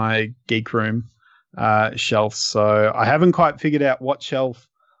in my geek room shelf. So I haven't quite figured out what shelf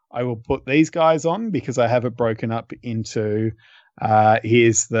I will put these guys on, because I have it broken up into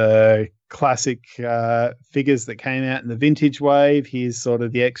here's the classic figures that came out in the vintage wave. Here's sort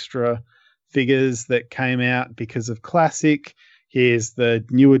of the extra figures that came out because of classic. Here's the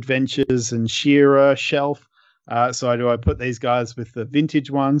New Adventures and She-Ra shelf. So do I put these guys with the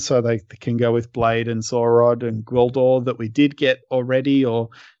vintage ones so they can go with Blade and Saurod and Gwildor that we did get already, or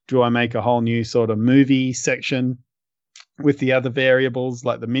do I make a whole new sort of movie section with the other variables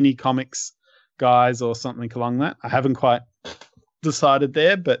like the mini comics guys or something along that? I haven't quite decided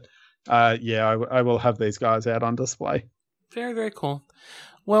there, but I will have these guys out on display. Very, very cool.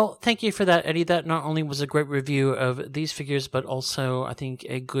 Well, thank you for that, Eddie. That not only was a great review of these figures, but also I think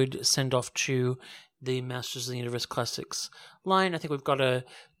a good send-off to the Masters of the Universe Classics line. I think we've got to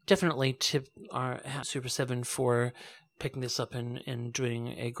definitely tip our Super 7 for picking this up and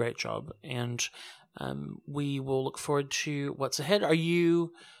doing a great job. And we will look forward to what's ahead. Are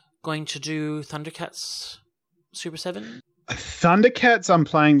you going to do Thundercats Super 7? Thundercats I'm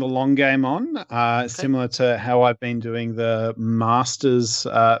playing the long game on, okay. Similar to how I've been doing the Masters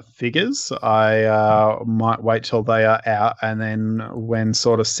figures. I might wait till they are out, and then when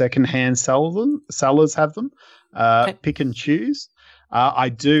sort of secondhand sellers have them, pick and choose. I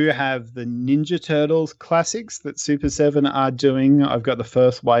do have the Ninja Turtles classics that Super 7 are doing. I've got the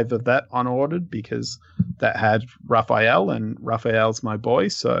first wave of that unordered because that had Raphael, and Raphael's my boy,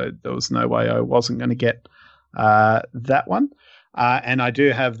 so there was no way I wasn't going to get that one. And I do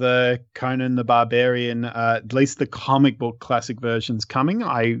have the Conan the Barbarian, at least the comic book classic versions coming.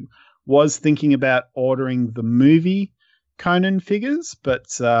 I was thinking about ordering the movie Conan figures, but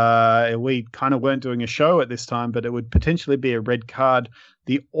we kind of weren't doing a show at this time, but it would potentially be a red card.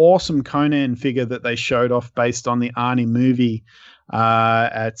 The awesome Conan figure that they showed off based on the Arnie movie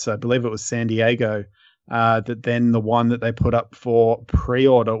at, I believe it was San Diego, that then the one that they put up for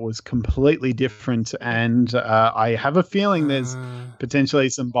pre-order was completely different. And I have a feeling there's potentially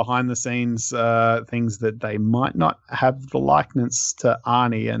some behind-the-scenes things that they might not have the likeness to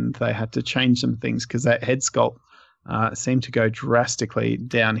Arnie, and they had to change some things because that head sculpt seemed to go drastically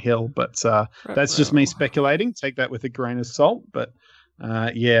downhill. But that's just me speculating. Take that with a grain of salt. But so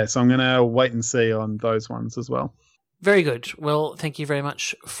I'm going to wait and see on those ones as well. Very good. Well, thank you very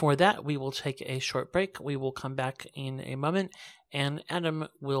much for that. We will take a short break. We will come back in a moment, and Adam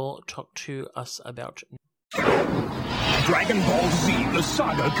will talk to us about Dragon Ball Z, the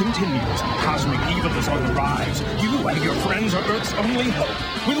saga continues. Cosmic evil is on the rise. You and your friends are Earth's only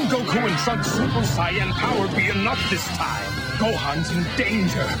hope. Will Goku and Trunks' Super Saiyan power be enough this time? Gohan's in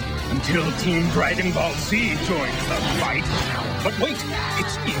danger until Team Dragon Ball Z joins the fight. But wait,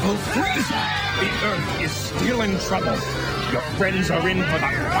 it's Evil Frieza. The Earth is still in trouble. Your friends are in for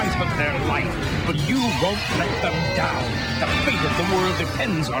the fight of their life, but you won't let them down. The fate of the world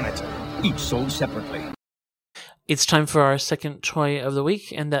depends on it. Each sold separately. It's time for our second toy of the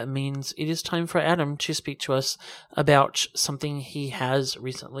week, and that means it is time for Adam to speak to us about something he has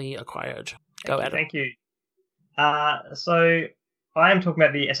recently acquired. Go, Adam. Thank you. So I am talking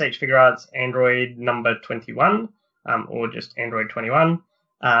about the SH Figure Arts Android number 21, or just Android 21.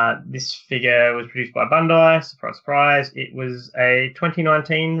 This figure was produced by Bandai. Surprise, surprise. It was a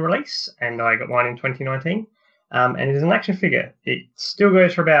 2019 release, and I got mine in 2019. And it is an action figure. It still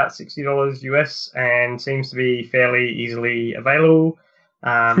goes for about $60 US and seems to be fairly easily available.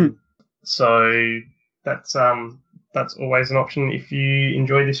 So that's always an option if you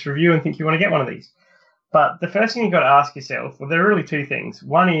enjoy this review and think you want to get one of these. But the first thing you've got to ask yourself, well, there are really two things.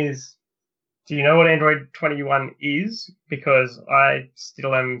 One is, do you know what Android 21 is? Because I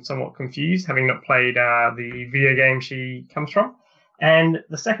still am somewhat confused, having not played the video game she comes from. And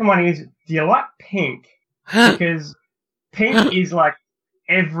the second one is, do you like pink? Because pink is like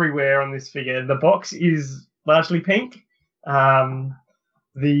everywhere on this figure. The box is largely pink.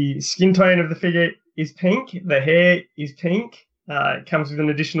 The skin tone of the figure is pink. The hair is pink. It comes with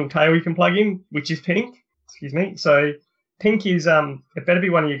an additional tail you can plug in, which is pink. Excuse me. So pink is it better be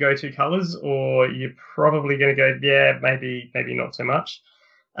one of your go-to colors, or you're probably going to go, yeah, maybe not so much.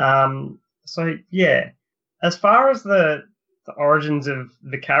 So yeah, as far as the origins of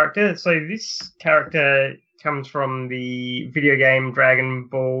the character. So this character comes from the video game Dragon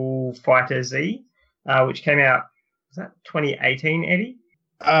Ball Fighter Z, which came out, was that 2018, Eddie?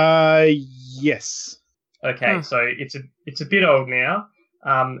 Yes. Okay, so it's a bit old now.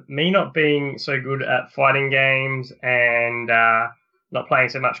 Me not being so good at fighting games and not playing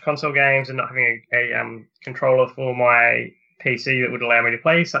so much console games and not having a controller for my PC that would allow me to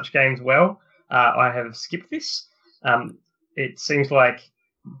play such games well, I have skipped this. It seems like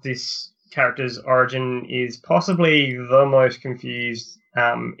this character's origin is possibly the most confused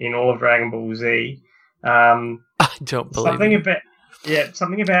in all of Dragon Ball Z. I don't believe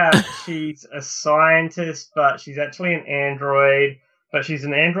something about she's a scientist, but she's actually an android. But she's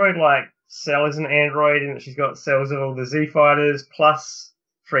an android like Cell is an android, and she's got cells of all the Z fighters plus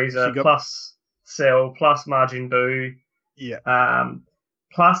Frieza plus Cell plus Majin Buu. Yeah.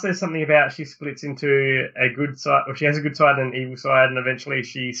 Plus, there's something about she splits into a good side, or she has a good side and an evil side, and eventually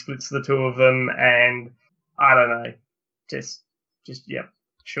she splits the two of them. And I don't know, just yeah,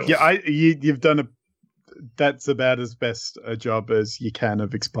 sure. Yeah, you've done that's about as best a job as you can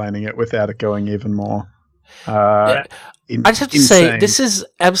of explaining it without it going even more. I just have to say, this is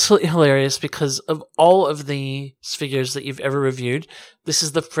absolutely hilarious because of all of the figures that you've ever reviewed, this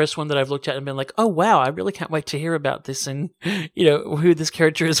is the first one that I've looked at and been like, oh, wow, I really can't wait to hear about this and, who this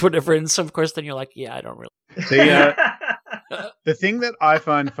character is, whatever. And so, of course, then you're like, yeah, I don't really. The thing that I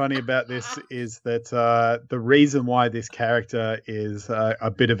find funny about this is that the reason why this character is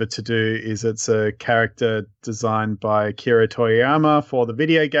a bit of a to-do is it's a character designed by Akira Toriyama for the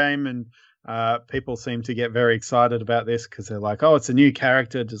video game, and people seem to get very excited about this because they're like, oh, it's a new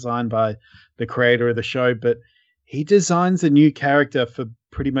character designed by the creator of the show, but he designs a new character for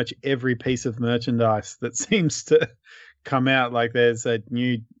pretty much every piece of merchandise that seems to come out. Like there's a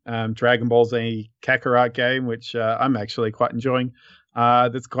new Dragon Ball Z Kakarot game, which I'm actually quite enjoying.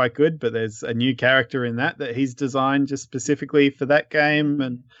 That's quite good, but there's a new character in that he's designed just specifically for that game,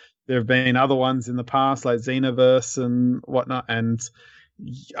 and there have been other ones in the past like Xenoverse and whatnot. And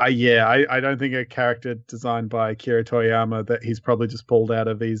I don't think a character designed by Akira Toriyama that he's probably just pulled out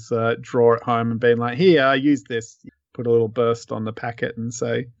of his drawer at home and been like, here, use this, put a little burst on the packet and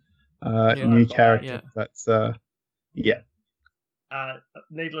say new character. That's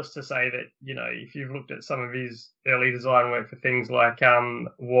needless to say that, if you've looked at some of his early design work for things like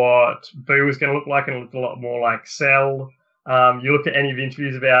what Boo was going to look like, and it looked a lot more like Cell. You look at any of the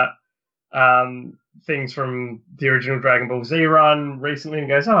interviews about things from the original Dragon Ball Z run recently and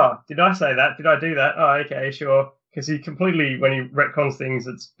goes, oh, did I say that? Did I do that? Oh, okay, sure. Because he completely, when he retcons things,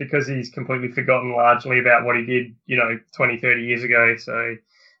 it's because he's completely forgotten largely about what he did, 20, 30 years ago. So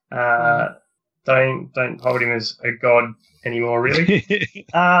don't hold him as a god anymore, really.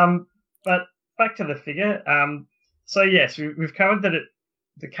 But back to the figure. So yes, we've covered that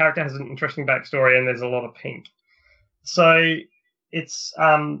the character has an interesting backstory and there's a lot of pink. So it's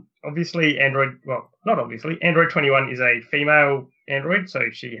obviously Android 21 is a female android, so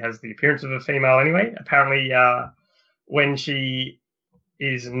she has the appearance of a female anyway. Apparently, when she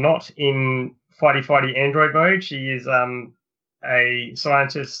is not in fighty android mode, she is a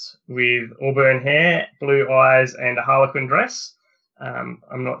scientist with auburn hair, blue eyes, and a harlequin dress. I'm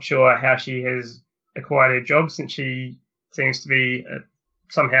not sure how she has acquired her job since she seems to be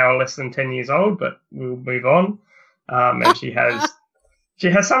somehow less than 10 years old, but we'll move on. And she has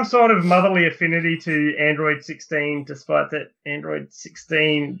some sort of motherly affinity to Android 16, despite that Android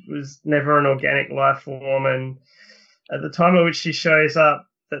 16 was never an organic life form. And at the time at which she shows up,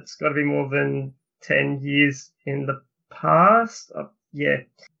 that's got to be more than 10 years in the past.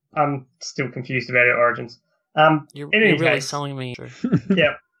 I'm still confused about her origins. You're really selling me.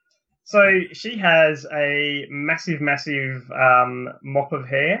 Yeah. So she has a massive mop of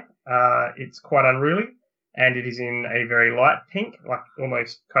hair. It's quite unruly. And it is in a very light pink, like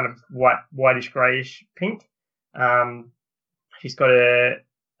almost kind of whitish greyish pink. She's got a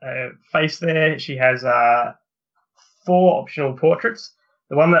face there. She has 4 optional portraits.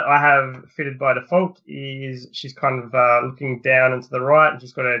 The one that I have fitted by default is she's kind of looking down and to the right, and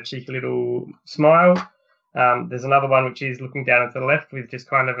she's got a cheeky little smile. There's another one which is looking down and to the left with just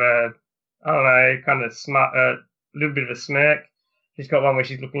kind of a little bit of a smirk. She's got one where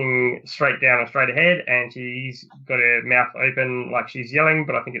she's looking straight down and straight ahead, and she's got her mouth open like she's yelling,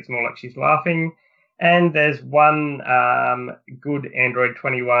 but I think it's more like she's laughing. And there's one good Android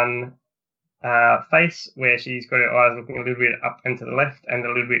 21 face where she's got her eyes looking a little bit up and to the left, and a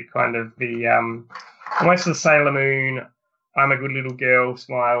little bit kind of the almost the Sailor Moon, I'm a good little girl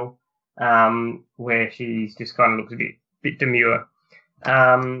smile, where she's just kind of looks a bit demure.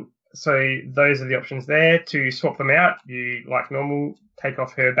 So those are the options there. To swap them out, you, like normal, take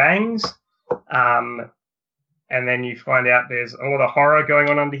off her bangs, and then you find out there's a lot of horror going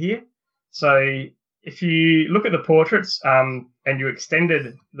on under here. So if you look at the portraits and you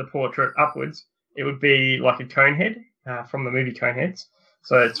extended the portrait upwards, it would be like a cone head from the movie Coneheads.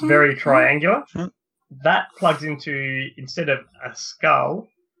 So it's very triangular. That plugs into, instead of a skull,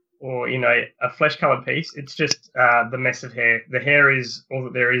 or, a flesh-coloured piece, it's just the mess of hair. The hair is all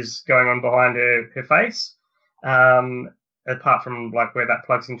that there is going on behind her face, apart from, like, where that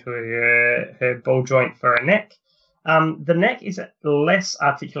plugs into her ball joint for her neck. The neck is less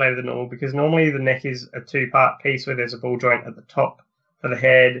articulated than normal, because normally the neck is a 2-part piece where there's a ball joint at the top for the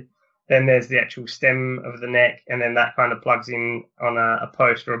head, then there's the actual stem of the neck, and then that kind of plugs in on a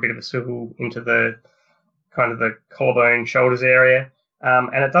post or a bit of a swivel into the kind of the collarbone shoulders area.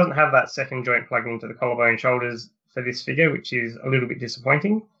 And it doesn't have that second joint plugging into the collarbone shoulders for this figure, which is a little bit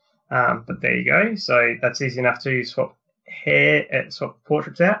disappointing. But there you go. So that's easy enough to swap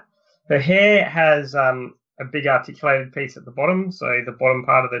portraits out. Her hair has a big articulated piece at the bottom. So the bottom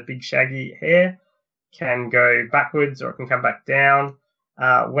part of the big shaggy hair can go backwards or it can come back down.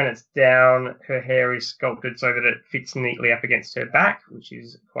 When it's down, her hair is sculpted so that it fits neatly up against her back, which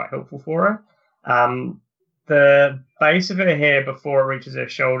is quite helpful for her. The base of her hair before it reaches her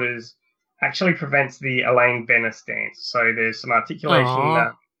shoulders actually prevents the Elaine Benner stance. So there's some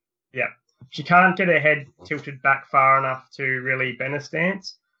articulation. She can't get her head tilted back far enough to really Benner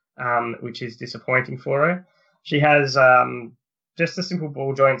stance, which is disappointing for her. She has just a simple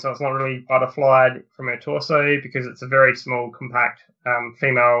ball joint, so it's not really butterflied from her torso because it's a very small, compact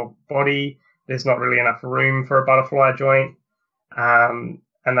female body. There's not really enough room for a butterfly joint.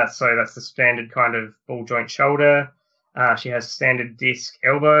 And that's the standard kind of ball joint shoulder. She has standard disc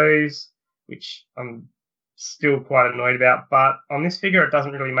elbows, which I'm still quite annoyed about. But on this figure, it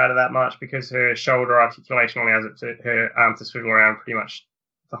doesn't really matter that much because her shoulder articulation allows her arm to swivel around pretty much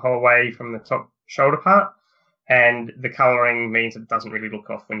the whole way from the top shoulder part. And the colouring means it doesn't really look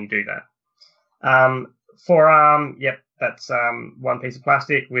off when you do that. Forearm, yep, that's one piece of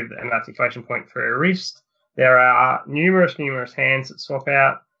plastic with an articulation point for her wrist. There are numerous hands that swap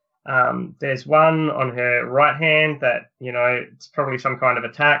out. There's one on her right hand that, it's probably some kind of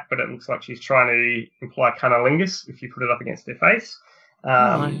attack, but it looks like she's trying to imply cunnilingus if you put it up against her face.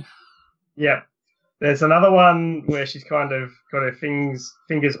 Yep. There's another one where she's kind of got her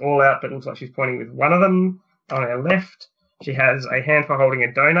fingers all out, but it looks like she's pointing with one of them on her left. She has a hand for holding a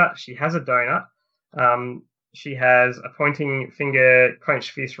donut. She has a donut. She has a pointing finger,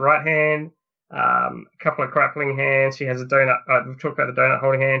 clenched fist right hand, a couple of grappling hands. She has a donut. We've talked about the donut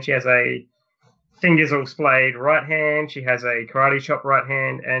holding hand. She has a fingers all splayed right hand. She has a karate chop right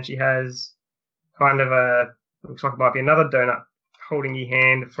hand, and she has kind of looks like it might be another donut holding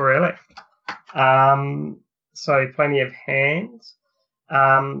hand for her left. So plenty of hands.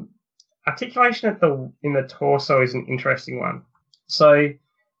 Articulation in the torso is an interesting one. So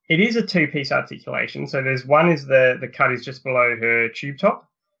it is a two-piece articulation. So there's one is the cut is just below her tube top,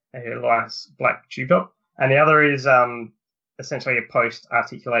 her nice black tube top, and the other is essentially a post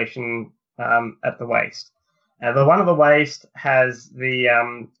articulation at the waist. The one at the waist has the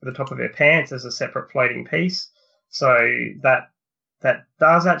top of her pants as a separate floating piece. So that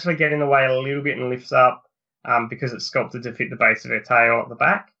does actually get in the way a little bit and lifts up because it's sculpted to fit the base of her tail at the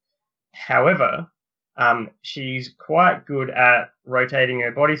back. However, she's quite good at rotating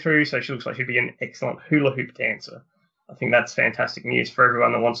her body through, so she looks like she'd be an excellent hula hoop dancer. I think that's fantastic news for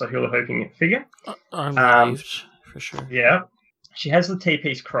everyone that wants a hula hooping figure. I'm relieved, for sure. Yeah. She has the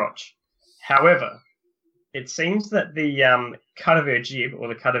T-piece crotch. However, it seems that the cut of her jib, or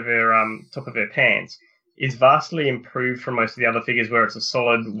the cut of her top of her pants, is vastly improved from most of the other figures where it's a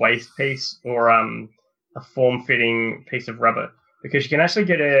solid waist piece or a form-fitting piece of rubber, because she can actually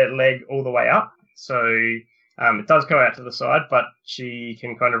get her leg all the way up. So it does go out to the side, but she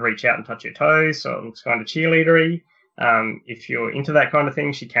can kind of reach out and touch her toes, so it looks kind of cheerleadery. If you're into that kind of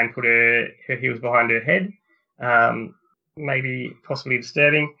thing, she can put her heels behind her head, maybe possibly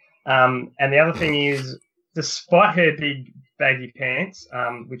disturbing. And the other thing is, despite her big baggy pants,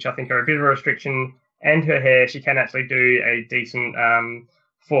 which I think are a bit of a restriction, and her hair, she can actually do a decent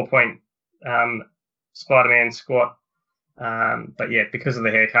 4-point Spider-Man squat. But yeah, because of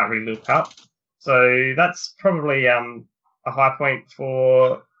the hair, can't really look up. So that's probably a high point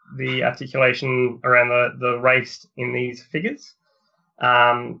for the articulation around the waist in these figures.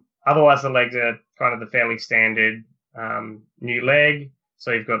 Otherwise, the legs are kind of the fairly standard new leg.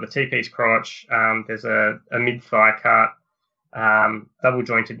 So you've got the T-piece crotch. There's a mid-thigh cut, double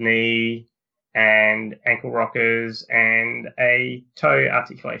jointed knee, and ankle rockers, and a toe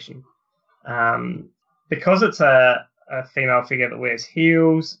articulation. Because it's a female figure that wears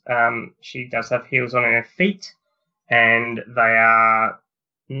heels, she does have heels on her feet, and they are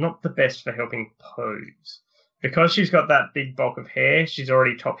not the best for helping pose. Because she's got that big bulk of hair, she's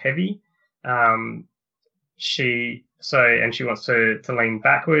already top heavy. She wants to lean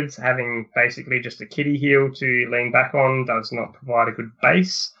backwards. Having basically just a kiddie heel to lean back on does not provide a good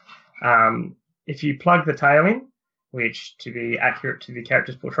base. If you plug the tail in, which to be accurate to the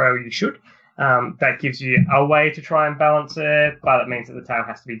character's portrayal you should, that gives you a way to try and balance her, but it means that the tail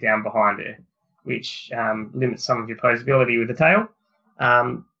has to be down behind her, which limits some of your posability with the tail.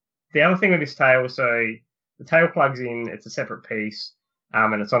 The other thing with this tail, so the tail plugs in, it's a separate piece,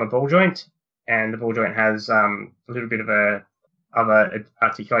 and it's on a ball joint, and the ball joint has a little bit of a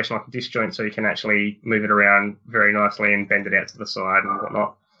articulation like a disc joint, so you can actually move it around very nicely and bend it out to the side and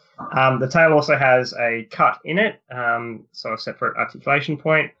whatnot. The tail also has a cut in it, so a separate articulation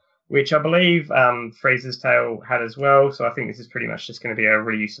point, which I believe Frieza's tail had as well. So I think this is pretty much just going to be a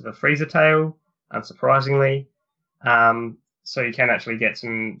reuse of a Frieza tail, unsurprisingly. So you can actually get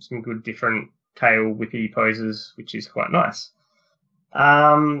some good different tail whippy poses, which is quite nice.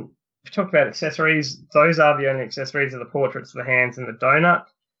 We talked about accessories. Those are the only accessories, are the portraits, the hands, and the donut.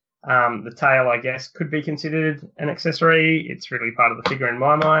 The tail, I guess, could be considered an accessory. It's really part of the figure in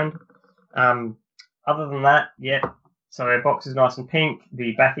my mind. Other than that, yeah. So her box is nice and pink.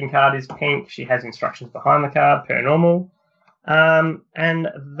 The backing card is pink. She has instructions behind the card, per normal. And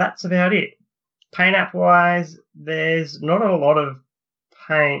that's about it. Paint app-wise, there's not a lot of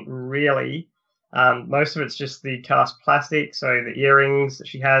paint, really. Most of it's just the cast plastic. So the earrings that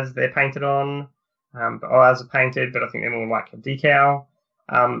she has, they're painted on. The eyes are painted, but I think they're more like a decal.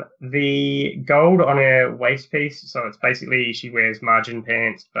 The gold on her waist piece, so it's basically she wears margin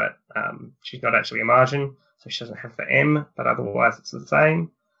pants, but she's not actually a margin, so she doesn't have the M, but otherwise it's the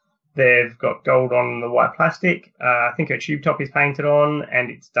same. They've got gold on the white plastic. I think her tube top is painted on,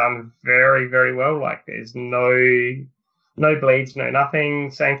 and it's done very, very well. Like there's no bleeds, no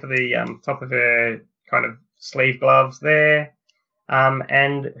nothing. Same for the top of her kind of sleeve gloves there.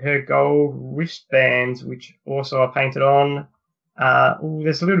 And her gold wristbands, which also are painted on.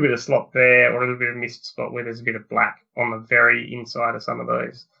 There's a little bit of slop there, or a little bit of missed spot where there's a bit of black on the very inside of some of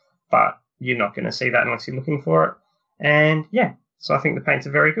those. But you're not going to see that unless you're looking for it. And yeah, so I think the paints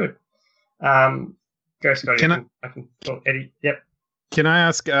are very good. Go, Scotty. I can talk, Eddie. Yep. Can I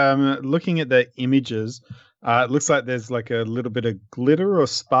ask, looking at the images, it looks like there's like a little bit of glitter or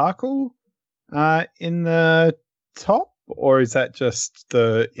sparkle in the top, or is that just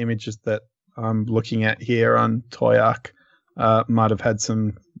the images that I'm looking at here on Toy Arc might have had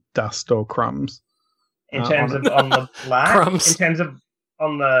some dust or crumbs? In terms of on the black? Crumbs. In terms of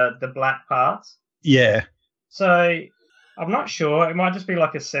on the black parts? Yeah. So I'm not sure. It might just be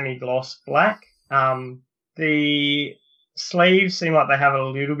like a semi-gloss black. The sleeves seem like they have a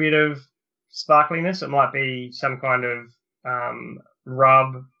little bit of sparkliness. It might be some kind of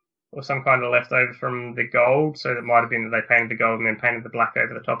rub or some kind of leftover from the gold. So it might have been that they painted the gold and then painted the black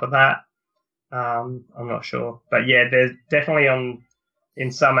over the top of that. I'm not sure. But yeah, there's definitely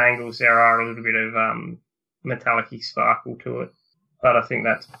in some angles there are a little bit of metallic-y sparkle to it. But I think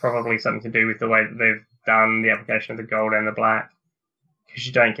that's probably something to do with the way that they've done the application of the gold and the black, because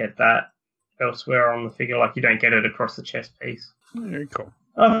you don't get that elsewhere on the figure. Like you don't get it across the chest piece. Very cool.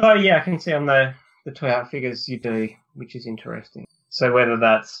 Oh yeah, I can see on the Toy Art figures you do, which is interesting. So whether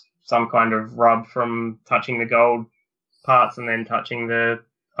that's some kind of rub from touching the gold parts and then touching the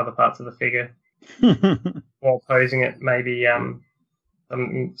other parts of the figure while posing it, maybe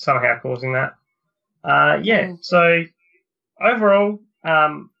somehow causing that. Yeah. So overall,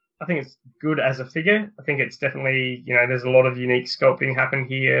 I think it's good as a figure. I think it's definitely, there's a lot of unique sculpting happen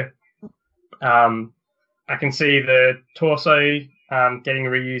here. I can see the torso getting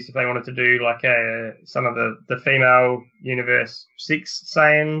reused if they wanted to do like some of the female Universe 6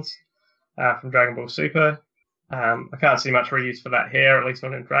 Saiyans from Dragon Ball Super. I can't see much reuse for that hair, at least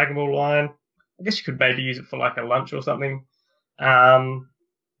not in Dragon Ball line. I guess you could maybe use it for like a lunch or something.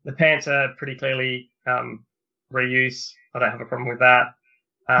 The pants are pretty clearly reuse. I don't have a problem with that.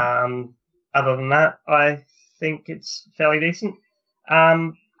 Other than that, I think it's fairly decent.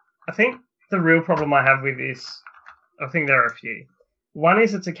 I think the real problem I have with this, I think there are a few. One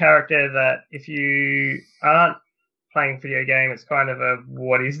is it's a character that if you aren't playing a video game, it's kind of a,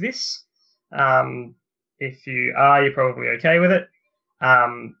 what is this? If you are, you're probably okay with it.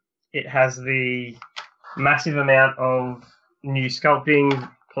 It has the massive amount of new sculpting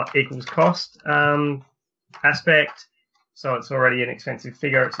equals cost aspect. So it's already an expensive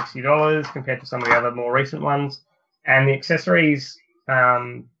figure at $60 compared to some of the other more recent ones. And the accessories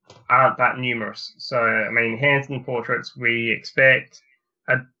aren't that numerous. So, I mean, hands and portraits, we expect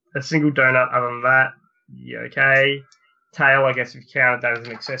a single donut. Other than that, you're okay. Tail, I guess if you counted that as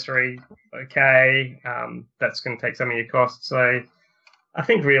an accessory, okay. That's going to take some of your costs. So I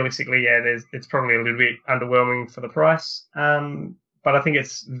think realistically, yeah, it's probably a little bit underwhelming for the price. But I think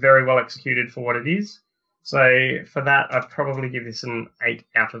it's very well executed for what it is. So for that, I'd probably give this an 8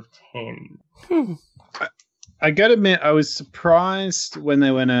 out of 10. I gotta admit, I was surprised when they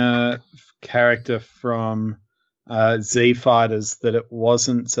went a character from Z Fighters that it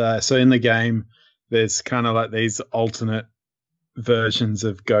wasn't. So in the game, there's kind of like these alternate versions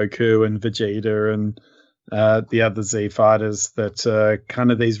of Goku and Vegeta and the other Z Fighters that are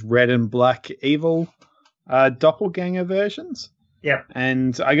kind of these red and black evil doppelganger versions. Yeah.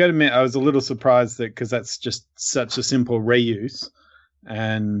 And I got to admit, I was a little surprised that because that's just such a simple reuse,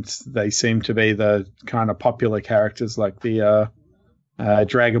 and they seem to be the kind of popular characters like the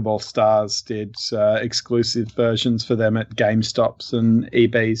Dragon Ball Stars did exclusive versions for them at GameStops and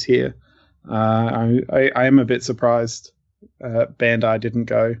eBays here. I am a bit surprised Bandai didn't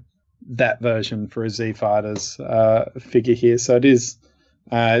go that version for a Z Fighters figure here. So it is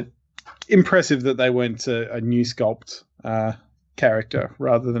impressive that they went to a new sculpt character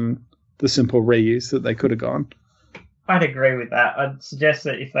rather than the simple reuse that they could have gone. I'd agree with that. I'd suggest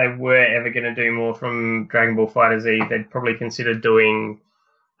that if they were ever going to do more from Dragon Ball FighterZ, they'd probably consider doing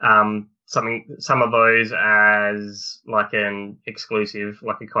some of those as like an exclusive,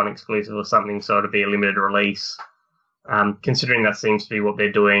 like a con exclusive or something, so it'd be a limited release. Considering that seems to be what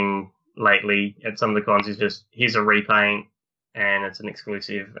they're doing lately at some of the cons, is just here's a repaint and it's an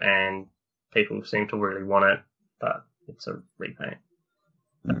exclusive and people seem to really want it, but it's a repaint.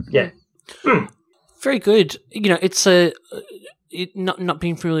 Yeah. Very good. It's not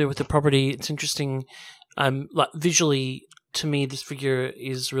being familiar with the property. It's interesting. Like visually, to me, this figure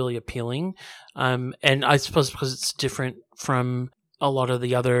is really appealing. And I suppose because it's different from a lot of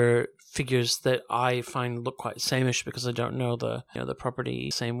the other figures that I find look quite sameish because I don't know the property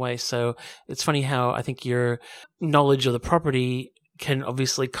same way. So it's funny how I think your knowledge of the property can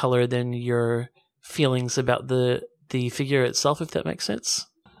obviously color then your feelings about the figure itself, if that makes sense.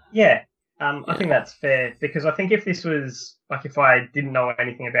 Yeah. I think that's fair, because I think if this was, like, if I didn't know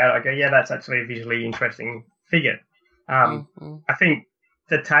anything about it, I'd go, yeah, that's actually a visually interesting figure. I think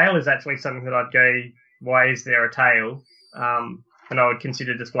the tail is actually something that I'd go, why is there a tail? And I would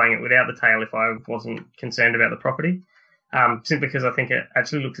consider displaying it without the tail if I wasn't concerned about the property, simply because I think it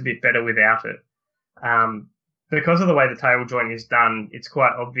actually looks a bit better without it. Because of the way the tail joint is done, it's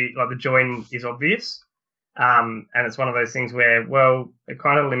quite obvious, like the join is obvious. And it's one of those things where, well, it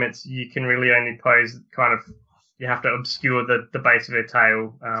kind of limits, you can really only pose you have to obscure the base of her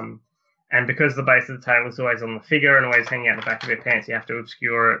tail. And because the base of the tail is always on the figure and always hanging out the back of her pants, you have to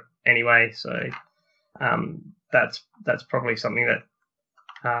obscure it anyway. So that's probably something that,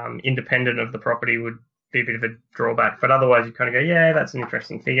 independent of the property, would be a bit of a drawback. But otherwise, you kind of go, yeah, that's an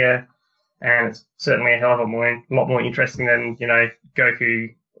interesting figure. And it's certainly a hell of a lot more interesting than,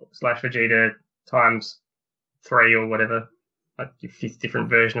 Goku/Vegeta times 3 or whatever, like your 5th different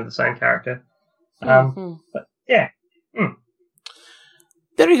version of the same character. But yeah.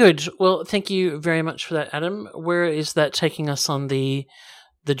 Very good. Well, thank you very much for that, Adam. Where is that taking us on the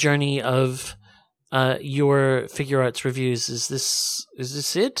journey of your figure arts reviews? Is this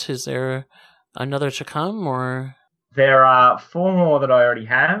it? Is there another to come, or? There are 4 more that I already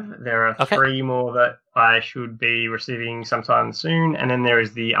have. There are Okay. 3 more that I should be receiving sometime soon. And then there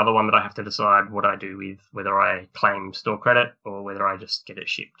is the other one that I have to decide what I do with, whether I claim store credit or whether I just get it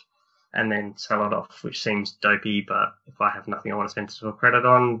shipped and then sell it off, which seems dopey. But if I have nothing I want to spend store credit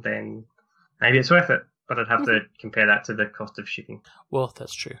on, then maybe it's worth it. But I'd have to compare that to the cost of shipping. Well,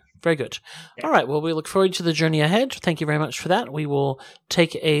 that's true. Very good. Yeah. All right. Well, we look forward to the journey ahead. Thank you very much for that. We will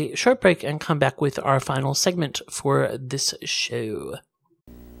take a short break and come back with our final segment for this show.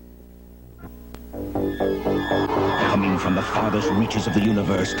 Coming from the farthest reaches of the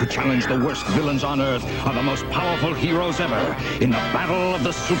universe to challenge the worst villains on Earth are the most powerful heroes ever in the Battle of the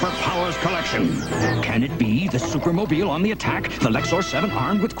Superpowers Collection. Can it be the Supermobile on the attack, the Lexor 7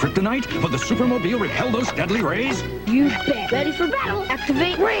 armed with kryptonite? Will the Supermobile repel those deadly rays? You bet. Ready for battle.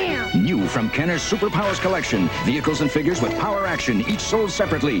 Activate RAM. New from Kenner's Superpowers Collection. Vehicles and figures with power action, each sold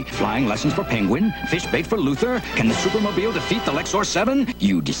separately. Flying lessons for Penguin, fish bait for Luther. Can the Supermobile defeat the Lexor 7?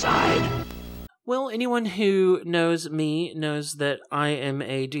 You decide. Well, anyone who knows me knows that I am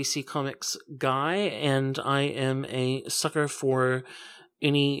a DC Comics guy, and I am a sucker for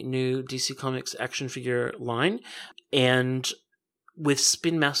any new DC Comics action figure line. And with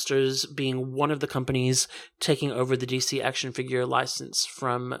Spin Masters being one of the companies taking over the DC action figure license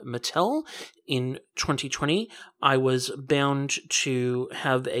from Mattel in 2020, I was bound to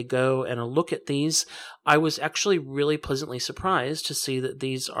have a go and a look at these. I was actually really pleasantly surprised to see that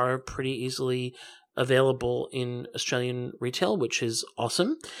these are pretty easily available in Australian retail, which is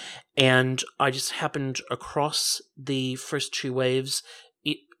awesome. And I just happened across the first 2 waves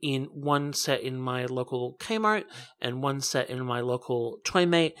in one set in my local Kmart and one set in my local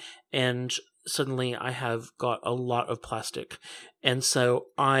Toymate, and suddenly I have got a lot of plastic. And so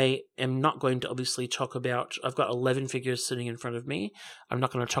I am not going to obviously talk about, I've got 11 figures sitting in front of me. I'm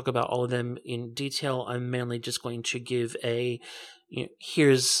not going to talk about all of them in detail. I'm mainly just going to give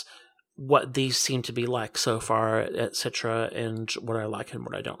here's what these seem to be like so far, etc., and what I like and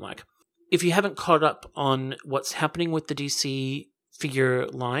what I don't like. If you haven't caught up on what's happening with the DC figure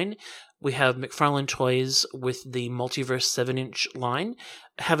line, we have McFarlane Toys with the Multiverse 7-inch line.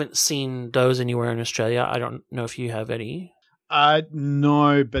 Haven't seen those anywhere in Australia. I don't know if you have any.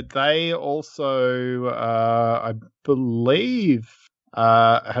 No, but they also, I believe,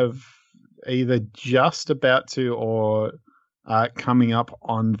 have either just about to or coming up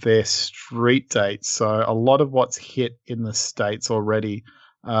on their street dates. So a lot of what's hit in the States already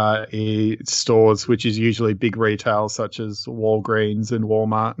stores, which is usually big retail such as Walgreens and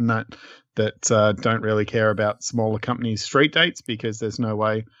Walmart and that don't really care about smaller companies' street dates, because there's no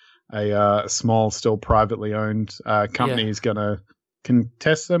way a small, still privately owned company is going to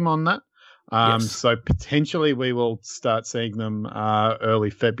contest them on that. Yes. So potentially we will start seeing them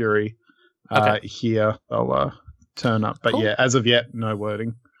early February here. They'll turn up. But Cool. yeah, as of yet, no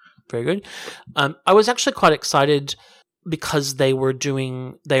wording. Very good. I was actually quite excited because they are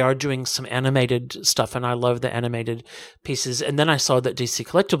doing some animated stuff, and I love the animated pieces. And then I saw that DC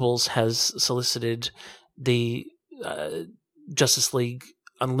Collectibles has solicited the Justice League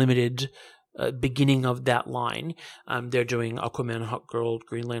Unlimited beginning of that line. They're doing Aquaman, Hawkgirl,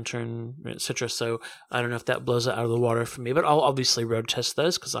 Green Lantern, etc. So I don't know if that blows it out of the water for me, but I'll obviously road test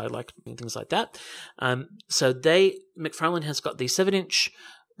those because I like doing things like that. So McFarlane has got the 7-inch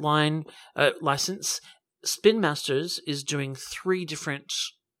line license. Spin Masters is doing 3 different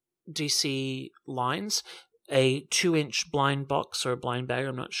DC lines, a 2-inch blind box or a blind bag,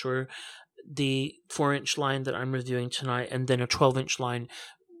 I'm not sure, the 4-inch line that I'm reviewing tonight, and then a 12-inch line.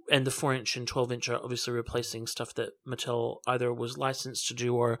 And the 4-inch and 12-inch are obviously replacing stuff that Mattel either was licensed to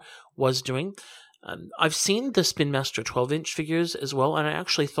do or was doing. I've seen the Spin Master 12-inch figures as well, and I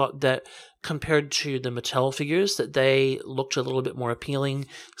actually thought that compared to the Mattel figures, that they looked a little bit more appealing,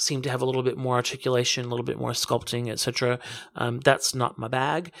 seemed to have a little bit more articulation, a little bit more sculpting, etc. That's not my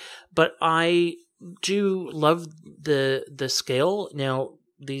bag, but I do love the scale. Now,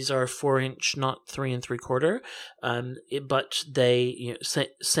 these are 4-inch, not 3 3/4, but they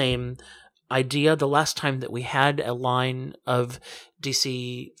same idea. The last time that we had a line of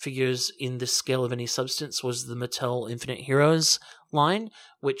DC figures in this scale of any substance was the Mattel Infinite Heroes line,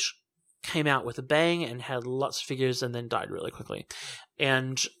 which came out with a bang and had lots of figures and then died really quickly.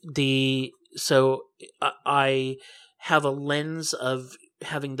 And so I have a lens of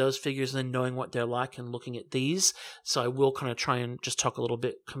having those figures and then knowing what they're like and looking at these. So I will kind of try and just talk a little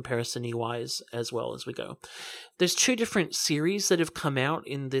bit comparison-y wise as well as we go. There's 2 different series that have come out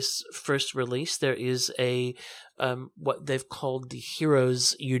in this first release. There is a what they've called the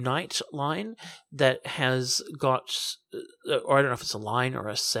Heroes Unite line that has got, or I don't know if it's a line or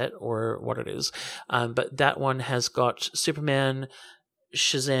a set or what it is, but that one has got Superman,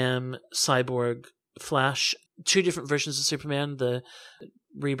 Shazam, Cyborg, Flash, 2 different versions of Superman, the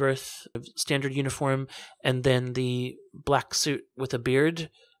Rebirth standard uniform, and then the black suit with a beard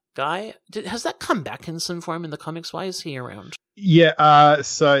guy. Has that come back in some form in the comics? Why is he around? Yeah,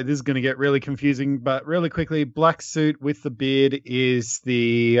 so this is going to get really confusing, but really quickly, black suit with the beard is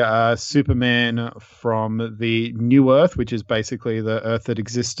the Superman from the New Earth, which is basically the Earth that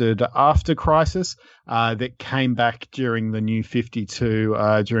existed after Crisis, that came back during the New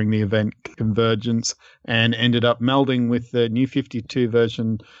 52, during the event Convergence, and ended up melding with the New 52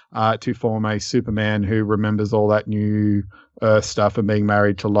 version to form a Superman who remembers all that new stuff and being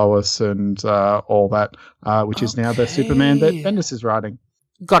married to Lois and all that, which is now the Superman that Bendis is writing.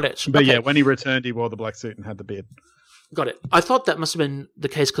 Got it. But yeah, when he returned, he wore the black suit and had the beard. Got it. I thought that must have been the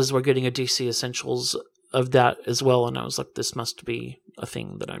case because we're getting a DC Essentials of that as well, and I was like, this must be a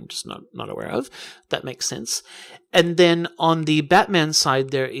thing that I'm just not aware of. That makes sense. And then on the Batman side,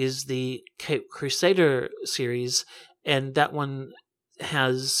 there is the Cape Crusader series, and that one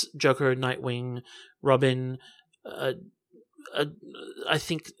has Joker, Nightwing, Robin, I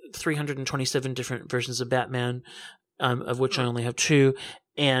think 327 different versions of Batman, of which I only have 2,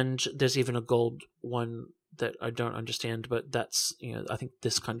 and there's even a gold one that I don't understand, but that's, I think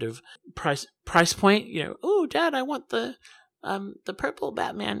this kind of price point, oh, Dad, I want the purple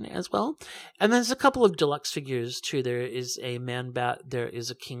Batman as well. And there's a couple of deluxe figures too. There is a Man-Bat, there is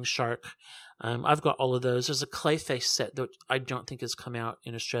a King Shark. I've got all of those. There's a Clayface set that I don't think has come out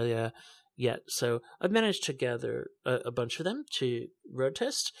in Australia yet, so I've managed to gather a bunch of them to road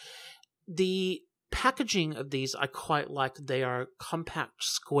test. The packaging of these I quite like. They are compact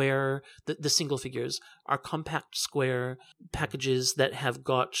square, the single figures are compact square packages that have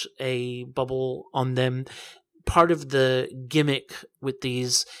got a bubble on them. Part of the gimmick with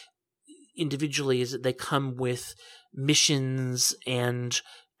these individually is that they come with missions and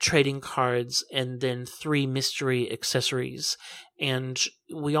trading cards and then 3 mystery accessories. And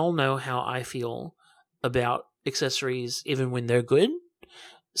we all know how I feel about accessories even when they're good.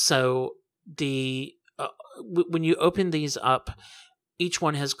 So when you open these up, each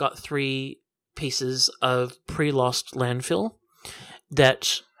one has got 3 pieces of pre-lost landfill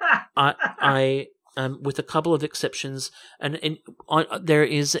that I with a couple of exceptions, and there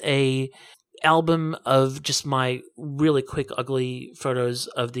is a album of just my really quick ugly photos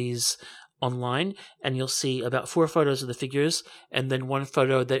of these online, and you'll see about 4 photos of the figures and then 1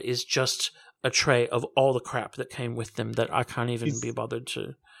 photo that is just a tray of all the crap that came with them that I can't even be bothered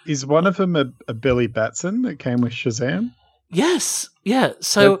to. Is one of them a Billy Batson that came with Shazam? Yes, yeah.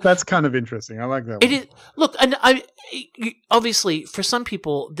 So that's kind of interesting. I like that. It is. Look, and obviously for some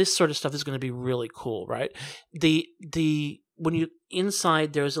people this sort of stuff is going to be really cool, right? When you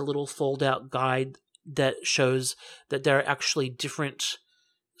inside, there's a little fold-out guide that shows that there are actually different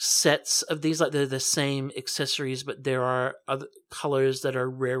sets of these, like they're the same accessories, but there are other colors that are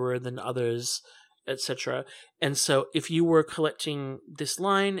rarer than others, etc. And so if you were collecting this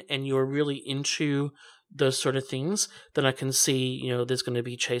line and you're really into those sort of things, then I can see, there's going to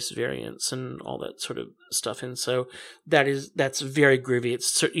be chase variants and all that sort of stuff. And so that's very groovy.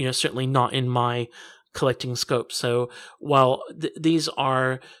 It's certainly not in my collecting scope. So while these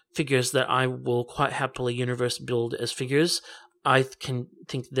are figures that I will quite happily universe build as figures, I can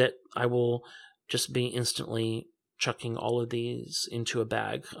think that I will just be instantly chucking all of these into a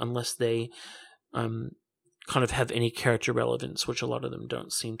bag unless they kind of have any character relevance, which a lot of them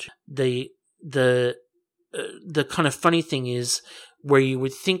don't seem to. The kind of funny thing is where you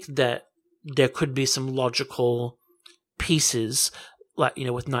would think that there could be some logical pieces, like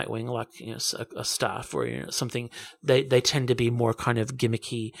with Nightwing, like a staff or something. They tend to be more kind of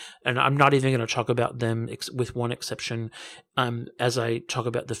gimmicky, and I'm not even going to talk about them with one exception, as I talk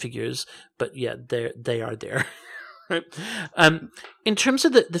about the figures. But yeah, they are there. In terms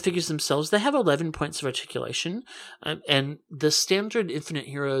of the figures themselves, they have 11 points of articulation, and the standard Infinite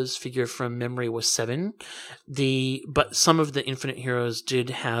Heroes figure from memory was 7. But some of the Infinite Heroes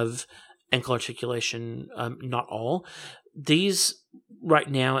did have ankle articulation, not all. These right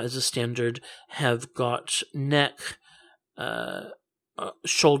now, as a standard, have got neck,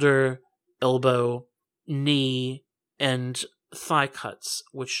 shoulder, elbow, knee, and thigh cuts,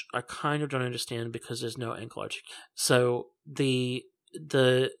 which I kind of don't understand because there's no ankle articulation. So the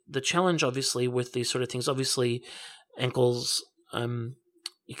challenge, obviously, with these sort of things, obviously, ankles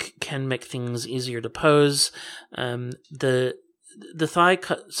can make things easier to pose. The thigh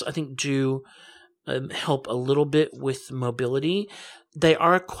cuts, I think, do help a little bit with mobility. They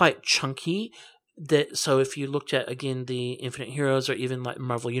are quite chunky. So if you looked at, again, the Infinite Heroes or even like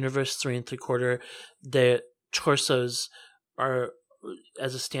Marvel Universe 3 3/4, their torsos are,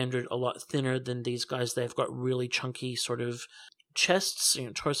 as a standard, a lot thinner than these guys. They've got really chunky sort of chests,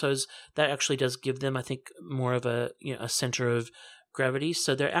 torsos. That actually does give them, I think, more of a center of gravity.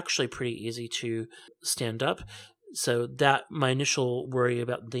 So they're actually pretty easy to stand up. So that my initial worry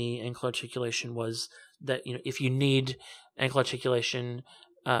about the ankle articulation was that if you need ankle articulation,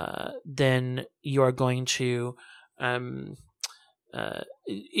 then you are going to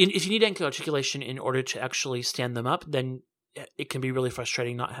if you need ankle articulation in order to actually stand them up, then it can be really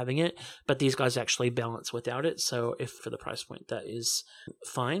frustrating not having it. But these guys actually balance without it. So if for the price point, that is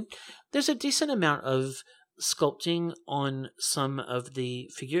fine. There's a decent amount of sculpting on some of the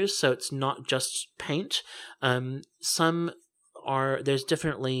figures, so it's not just paint. There's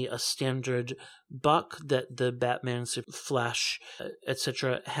definitely a standard buck that the Batman, Flash,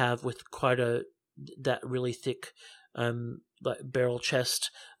 etc. have with quite that really thick like barrel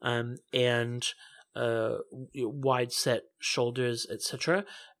chest and wide set shoulders, etc.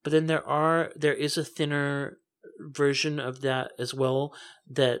 But then there is a thinner version of that as well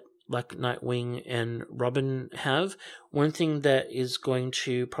that, like Nightwing and Robin have. One thing that is going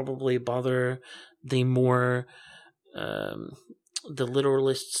to probably bother the more the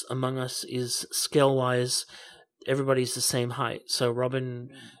literalists among us is scale-wise, everybody's the same height. So Robin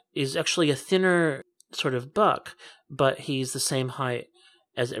is actually a thinner sort of buck, but he's the same height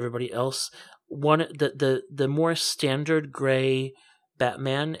as everybody else. The more standard gray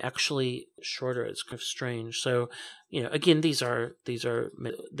Batman actually shorter. It's kind of strange. So, again, these are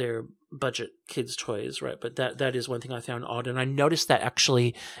they're budget kids' toys, right? But that is one thing I found odd, and I noticed that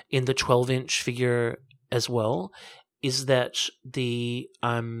actually in the 12-inch figure as well. Is that the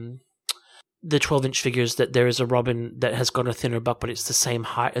 12-inch figures, that there is a Robin that has got a thinner buck, but it's the same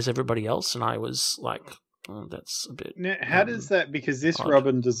height as everybody else, and I was like, oh, that's a bit. Now, how does that? Because this odd.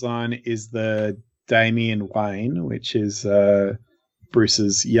 Robin design is the Damian Wayne, which is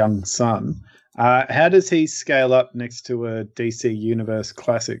Bruce's young son. How does he scale up next to a DC Universe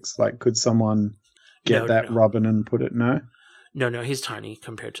Classics? Like, could someone get that Robin and put it? No, he's tiny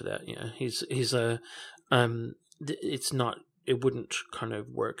compared to that. Yeah, he's a it's not. It wouldn't kind of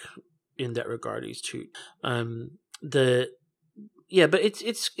work in that regard. He's too but it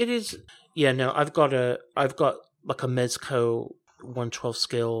is. Yeah, no, I've got like a Mezco 1/12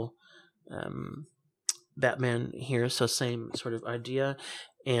 scale Batman here, so same sort of idea,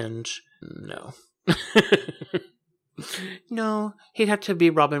 and no. No, he'd have to be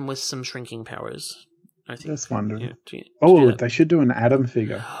Robin with some shrinking powers, I think. That's wonderful. Yeah, they should do an Atom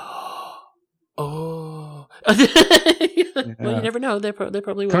figure. Oh. Well, you never know. They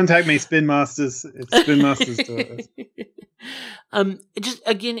probably will. Contact me, Spin Masters. It's Spin Masters to us. Just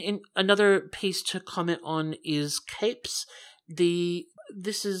again, in another piece to comment on is capes.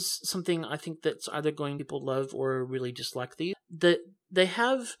 This is something I think that's either going people love or really dislike these. they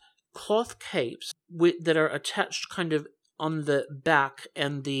have cloth capes that are attached kind of on the back,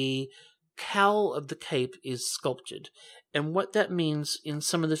 and the cowl of the cape is sculpted. And what that means in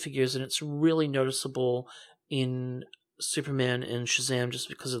some of the figures, and it's really noticeable in Superman and Shazam just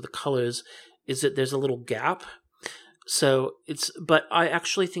because of the colors, is that there's a little gap. So but I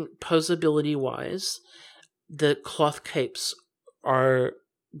actually think posability wise, the cloth capes are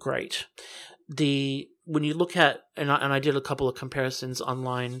great. When you look at, and I did a couple of comparisons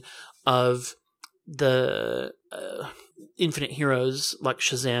online of the Infinite Heroes like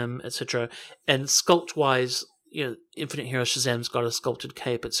Shazam, etc., and sculpt wise, Infinite Heroes Shazam's got a sculpted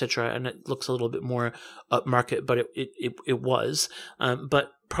cape, etc., and it looks a little bit more upmarket, but it was.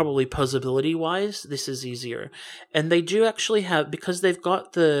 But probably posability wise, this is easier, and they do actually have, because they've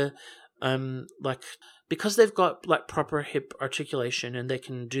got the because they've got like proper hip articulation and they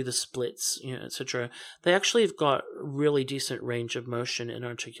can do the splits, etc. They actually have got really decent range of motion and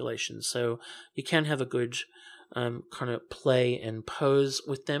articulation, so you can have a good kind of play and pose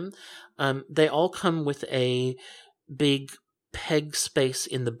with them. They all come with a big peg space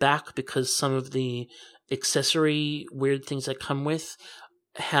in the back because some of the accessory weird things that come with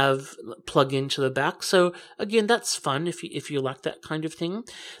have plug into the back. So again, that's fun if you like that kind of thing.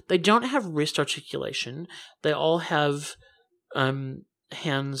 They don't have wrist articulation. They all have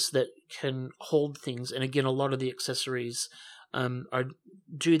hands that can hold things, and again, a lot of the accessories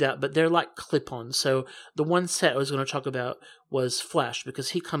do that, but they're like clip-on. So the one set I was going to talk about was Flash, because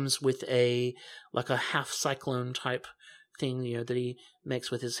he comes with a half cyclone type thing, that he makes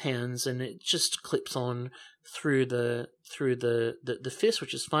with his hands, and it just clips on through the fist,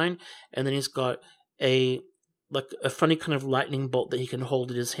 which is fine. And then he's got a funny kind of lightning bolt that he can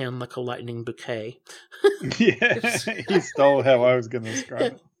hold in his hand like a lightning bouquet. Yeah, he stole how I was going to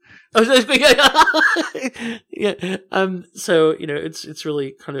describe it. Yeah. So it's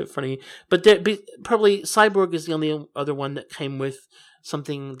really kind of funny, but probably Cyborg is the only other one that came with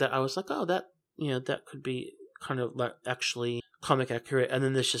something that I was like, oh, that that could be kind of like actually comic accurate. And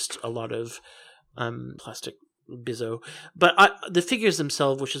then there's just a lot of plastic bizzo. But the figures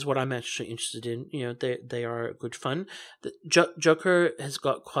themselves, which is what I'm actually interested in, they are good fun. The Joker has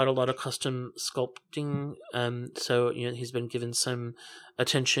got quite a lot of custom sculpting, so he's been given some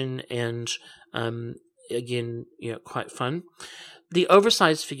attention, and again, quite fun. The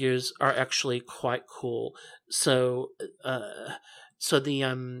oversized figures are actually quite cool. So the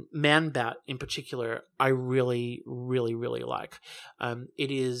Man-Bat in particular, I really, really, really like.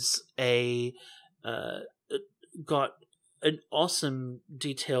 It is got an awesome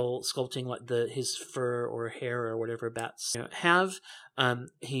detail sculpting, like his fur or hair or whatever bats have.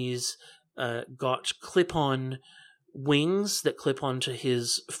 He's got clip-on wings that clip onto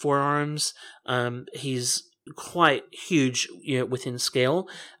his forearms. He's quite huge, within scale.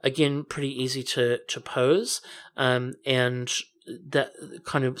 Again, pretty easy to pose, and that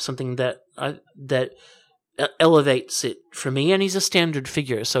kind of something that elevates it for me. And he's a standard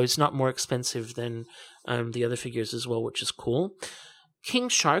figure, so it's not more expensive than the other figures as well, which is cool. King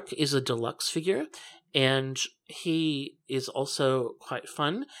Shark is a deluxe figure, and he is also quite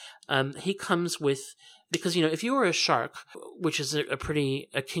fun. He comes with, because if you were a shark, which is a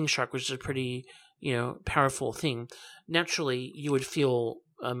king shark, which is a pretty powerful thing, naturally you would feel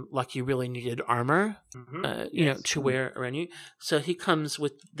like you really needed armor, to wear around you. So he comes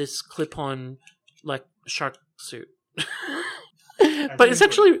with this clip-on like shark suit, but it's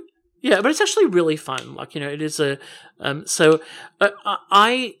actually. Yeah, but it's actually really fun. It is a I'm so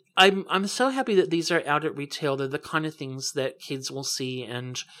happy that these are out at retail. They're the kind of things that kids will see,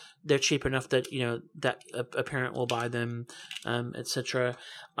 and they're cheap enough that that a parent will buy them, etc.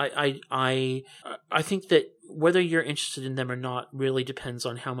 I think that whether you're interested in them or not really depends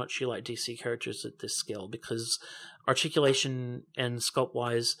on how much you like DC characters at this scale, because articulation and sculpt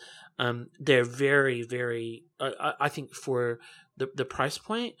wise, they're very, very. I think for the price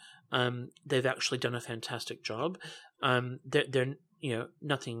point. They've actually done a fantastic job. They're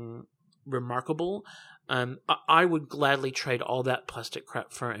nothing remarkable. I would gladly trade all that plastic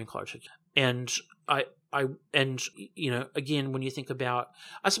crap for ankle articulation. And again, when you think about,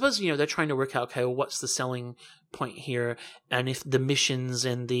 I suppose they're trying to work out, okay, well, what's the selling point here? And if the missions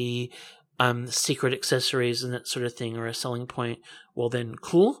and the secret accessories and that sort of thing are a selling point, well then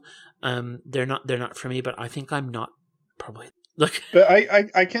cool. They're not for me, but I think I'm not probably. Look, but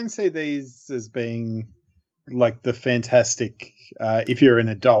I can see these as being like the fantastic, if you're an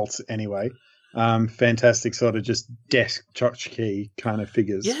adult anyway, fantastic sort of just desk tchotchke kind of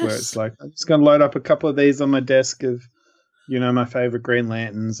figures, yes. Where it's like, I'm just going to load up a couple of these on my desk of, my favorite Green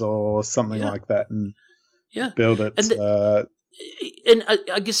Lanterns or something like that, and build it. and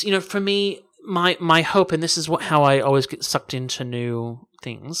I guess, for me, my hope, and this is how I always get sucked into new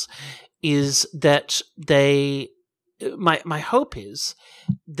things, is that my hope is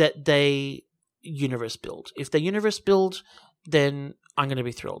that they universe build. If they universe build, then I'm going to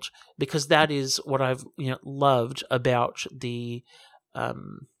be thrilled, because that is what I've loved about the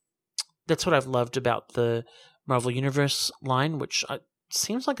that's what I've loved about the Marvel Universe line, which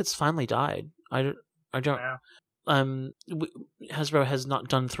seems like it's finally died. I don't. Wow. Hasbro has not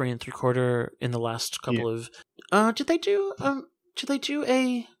done 3 3/4 in the last couple of. Did they do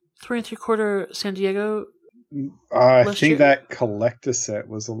a 3 3/4 San Diego? I think year? that collector set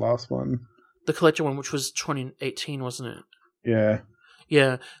was the last one. The collector one, which was 2018, wasn't it? Yeah.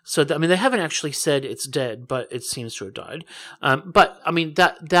 Yeah. So they haven't actually said it's dead, but it seems to have died. But I mean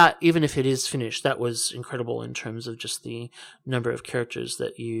that even if it is finished, that was incredible in terms of just the number of characters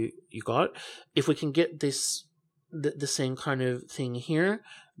that you got. If we can get this. The same kind of thing here,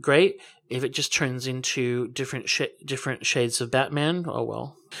 great. If it just turns into different shades of Batman, oh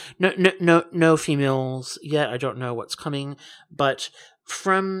well. No females yet. I don't know what's coming, but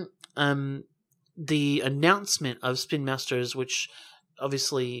from the announcement of Spin Masters, which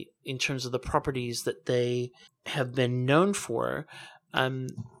obviously in terms of the properties that they have been known for,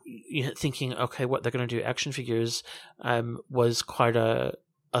 thinking okay, what they're going to do action figures was quite a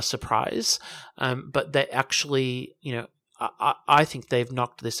surprise, but they actually, I think they've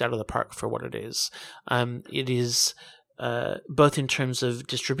knocked this out of the park for what it is. It is both in terms of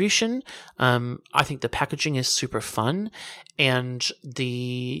distribution. I think the packaging is super fun, and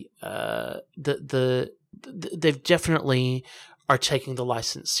they've definitely are taking the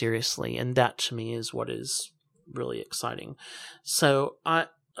license seriously, and that to me is what is really exciting. So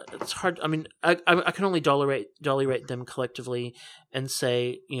it's hard. I mean, I can only dolly rate them collectively and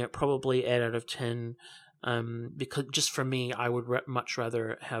say, probably 8 out of 10. Because just for me, I would much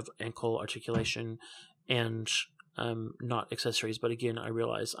rather have ankle articulation and not accessories. But again, I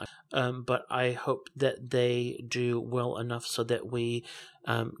realize. But I hope that they do well enough so that we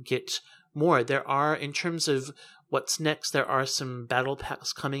get more. There are, in terms of what's next, there are some battle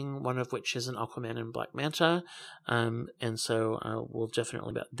packs coming, one of which is an Aquaman and Black Manta, and so we'll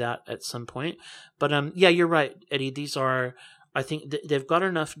definitely about that at some point. But yeah, you're right, Eddie. These are, I think they've got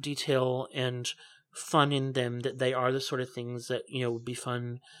enough detail and fun in them that they are the sort of things that would be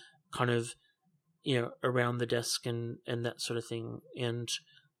fun, kind of around the desk and that sort of thing. And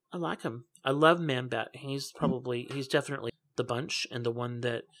I like him. I love Man-Bat. He's definitely the bunch, and the one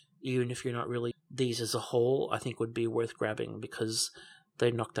that, even if you're not really these as a whole, I think would be worth grabbing, because they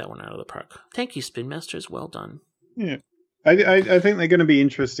knocked that one out of the park. Thank you, Spin Masters. Well done. Yeah. I think they're going to be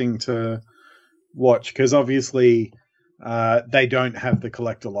interesting to watch, because obviously they don't have the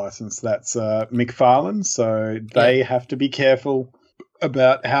collector license. That's McFarlane, so they have to be careful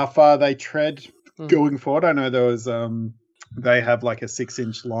about how far they tread going forward. I know there was they have like a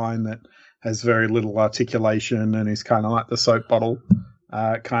 6-inch line that has very little articulation and is kind of like the soap bottle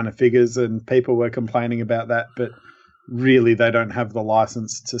kind of figures, and people were complaining about that, but really they don't have the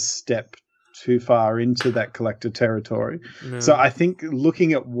license to step too far into that collector territory. No. So I think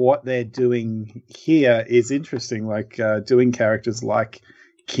looking at what they're doing here is interesting, like doing characters like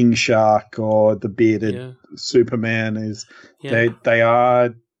King Shark or the bearded Superman is they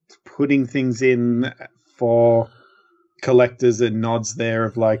are putting things in for collectors and nods there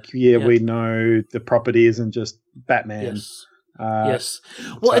of like, we know the property isn't just Batman. Yes.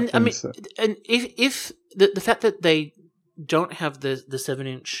 Well, and I mean, and if the fact that they don't have the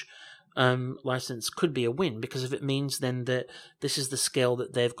 7-inch license could be a win, because if it means then that this is the scale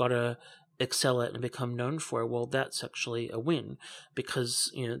that they've got to excel at and become known for, well, that's actually a win,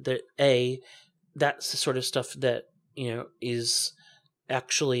 because that's the sort of stuff that is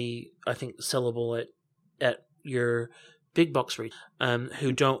actually, I think, sellable at your big box rate,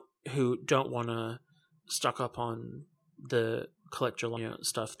 who don't want to stock up on the collector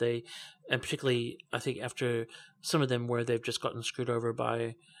stuff. They, and particularly I think after some of them where they've just gotten screwed over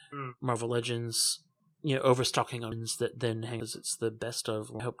by Marvel Legends, overstocking on that then hangs. It's the best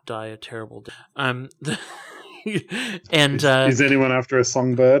of. I hope die a terrible death. And is anyone after a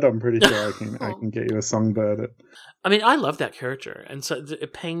Songbird? I'm pretty sure I can get you a Songbird. I mean, I love that character, and so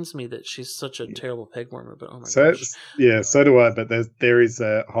it pains me that she's such a terrible pegwormer. But oh my gosh, yeah, so do I. But there is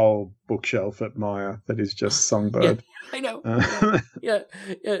a whole bookshelf at Maya that is just Songbird. Yeah, I know. Yeah,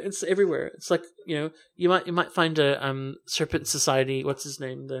 it's everywhere. It's like you might find a Serpent Society. What's his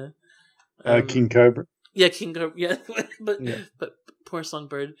name? The King Cobra. Yeah, King Cobra. Yeah, but Poor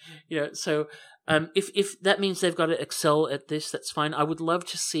Songbird. So if that means they've got to excel at this, that's fine. I would love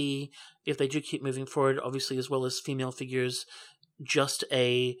to see, if they do keep moving forward, obviously, as well as female figures, just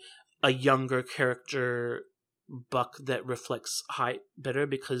a younger character buck that reflects height better,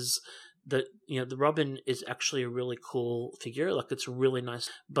 because the Robin is actually a really cool figure. Like, it's really nice,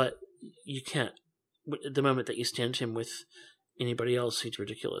 but you can't, the moment that you stand him with anybody else, he's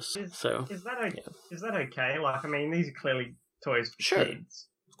ridiculous. Is that okay? Like, I mean, these are clearly toys for kids.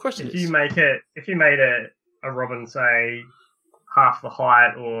 Of course it if is. If you made a Robin, say, half the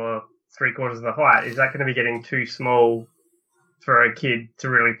height or 3/4 of the height, is that going to be getting too small for a kid to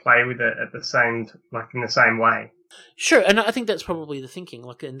really play with it at the same, like, in the same way? Sure, and I think that's probably the thinking,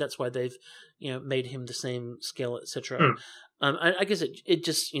 like, and that's why they've, made him the same scale, etc. I guess it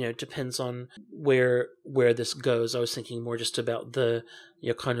just depends on where this goes. I was thinking more just about the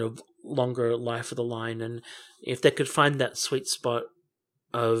kind of longer life of the line, and if they could find that sweet spot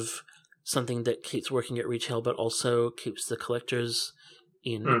of something that keeps working at retail but also keeps the collectors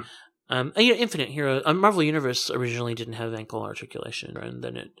in. Infinite Hero, Marvel Universe originally didn't have ankle articulation, and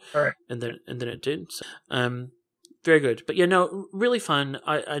then it did. So, very good, but really fun.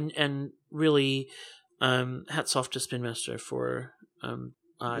 And really, hats off to Spin Master for.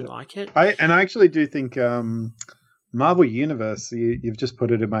 I like it. I actually do think Marvel Universe, you've just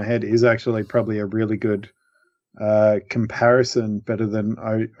put it in my head, is actually probably a really good comparison, better than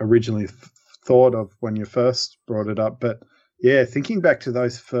I originally thought of when you first brought it up. But yeah, thinking back to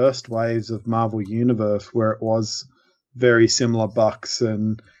those first waves of Marvel Universe where it was very similar bucks,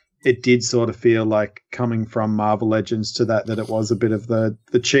 and it did sort of feel like coming from Marvel Legends to that it was a bit of the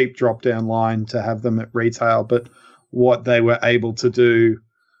cheap drop-down line to have them at retail, but what they were able to do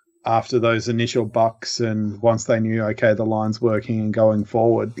after those initial bucks, and once they knew, okay, the line's working and going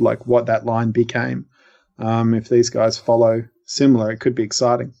forward, like what that line became. If these guys follow similar, it could be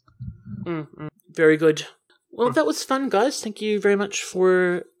exciting. Very good. Well, that was fun, guys. Thank you very much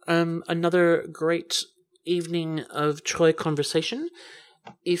for another great evening of Troy Conversation.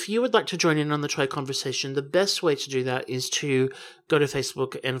 If you would like to join in on the Troy Conversation, the best way to do that is to go to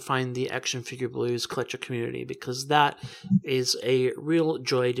Facebook and find the Action Figure Blues collector community, because that is a real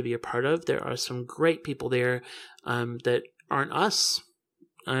joy to be a part of. There are some great people there that aren't us,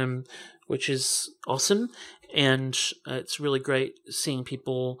 which is awesome, and it's really great seeing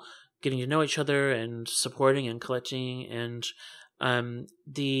people getting to know each other and supporting and collecting, and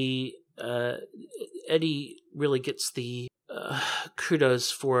Eddie really gets the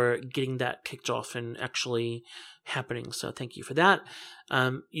kudos for getting that kicked off and actually happening. So thank you for that.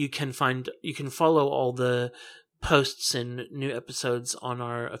 You can follow all the posts and new episodes on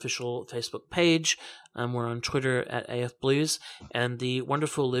our official Facebook page. We're on Twitter at AF Blues, and the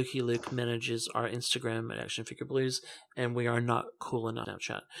wonderful Lukey Luke manages our Instagram at Action Figure Blues, and we are not cool enough on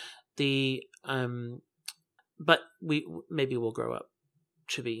Snapchat. But maybe we'll grow up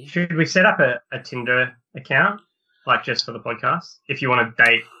to be. Should we set up a Tinder account? Like, just for the podcast, if you want to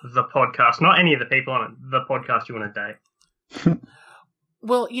date the podcast, not any of the people on it, the podcast you want to date.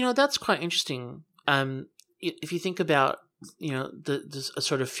 Well, that's quite interesting. If you think about, a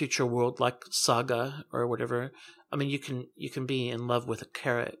sort of future world like Saga or whatever, I mean, you can be in love with a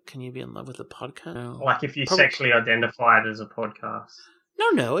carrot. Can you be in love with a podcast? No. Like, if you sexually identified as a podcast.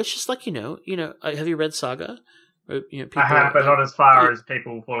 No, it's just like, have you read Saga? Or, I have, but not as far as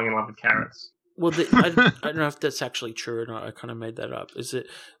people falling in love with carrots. Well, I don't know if that's actually true or not. I kind of made that up. Is it?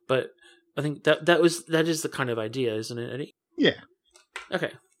 But I think that is the kind of idea, isn't it, Eddie? Yeah.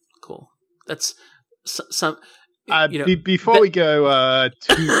 Okay. Cool. That's some. Before we go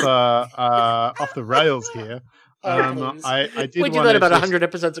too far off the rails here, I did. We did that about 100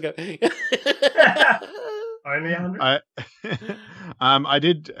 episodes ago. Only 100?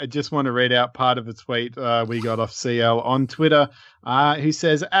 I just want to read out part of a tweet we got off CL on Twitter, who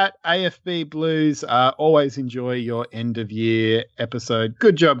says, at AFB Blues, always enjoy your end of year episode.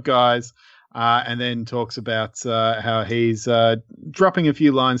 Good job, guys. And then talks about how he's dropping a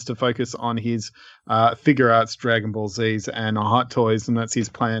few lines to focus on his Figure Arts Dragon Ball Zs and Hot Toys, and that's his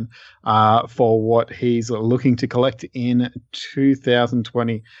plan for what he's looking to collect in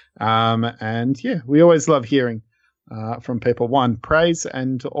 2020. And yeah, we always love hearing from people, one, praise,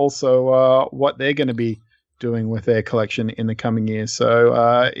 and also what they're going to be doing with their collection in the coming year.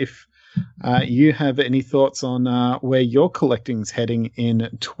 So if you have any thoughts on where your collecting's heading in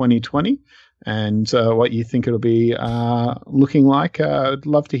 2020 and what you think it'll be looking like, I'd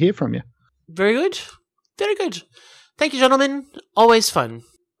love to hear from you. Very good. Very good. Thank you, gentlemen. Always fun.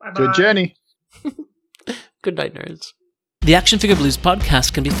 Bye-bye. Good journey. Good night, nerds. The Action Figure Blues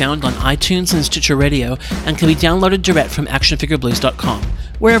podcast can be found on iTunes and Stitcher Radio and can be downloaded direct from actionfigureblues.com.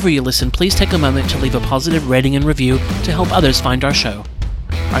 Wherever you listen, please take a moment to leave a positive rating and review to help others find our show.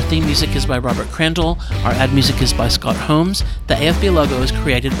 Our theme music is by Robert Crandall, our ad music is by Scott Holmes, the AFB logo is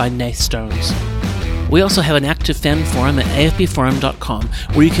created by Nath Stones. We also have an active fan forum at afbforum.com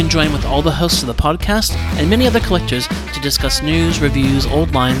where you can join with all the hosts of the podcast and many other collectors to discuss news, reviews,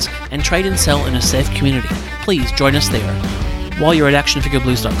 old lines, and trade and sell in a safe community. Please join us there. While you're at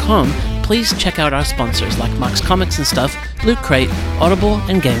actionfigureblues.com, please check out our sponsors like Max Comics and Stuff, Loot Crate, Audible,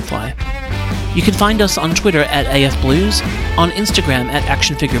 and Gamefly. You can find us on Twitter at AFBlues, on Instagram at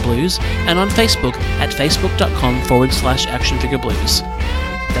ActionFigureBlues, and on Facebook at facebook.com/ActionFigureBlues.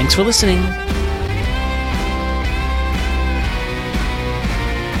 Thanks for listening.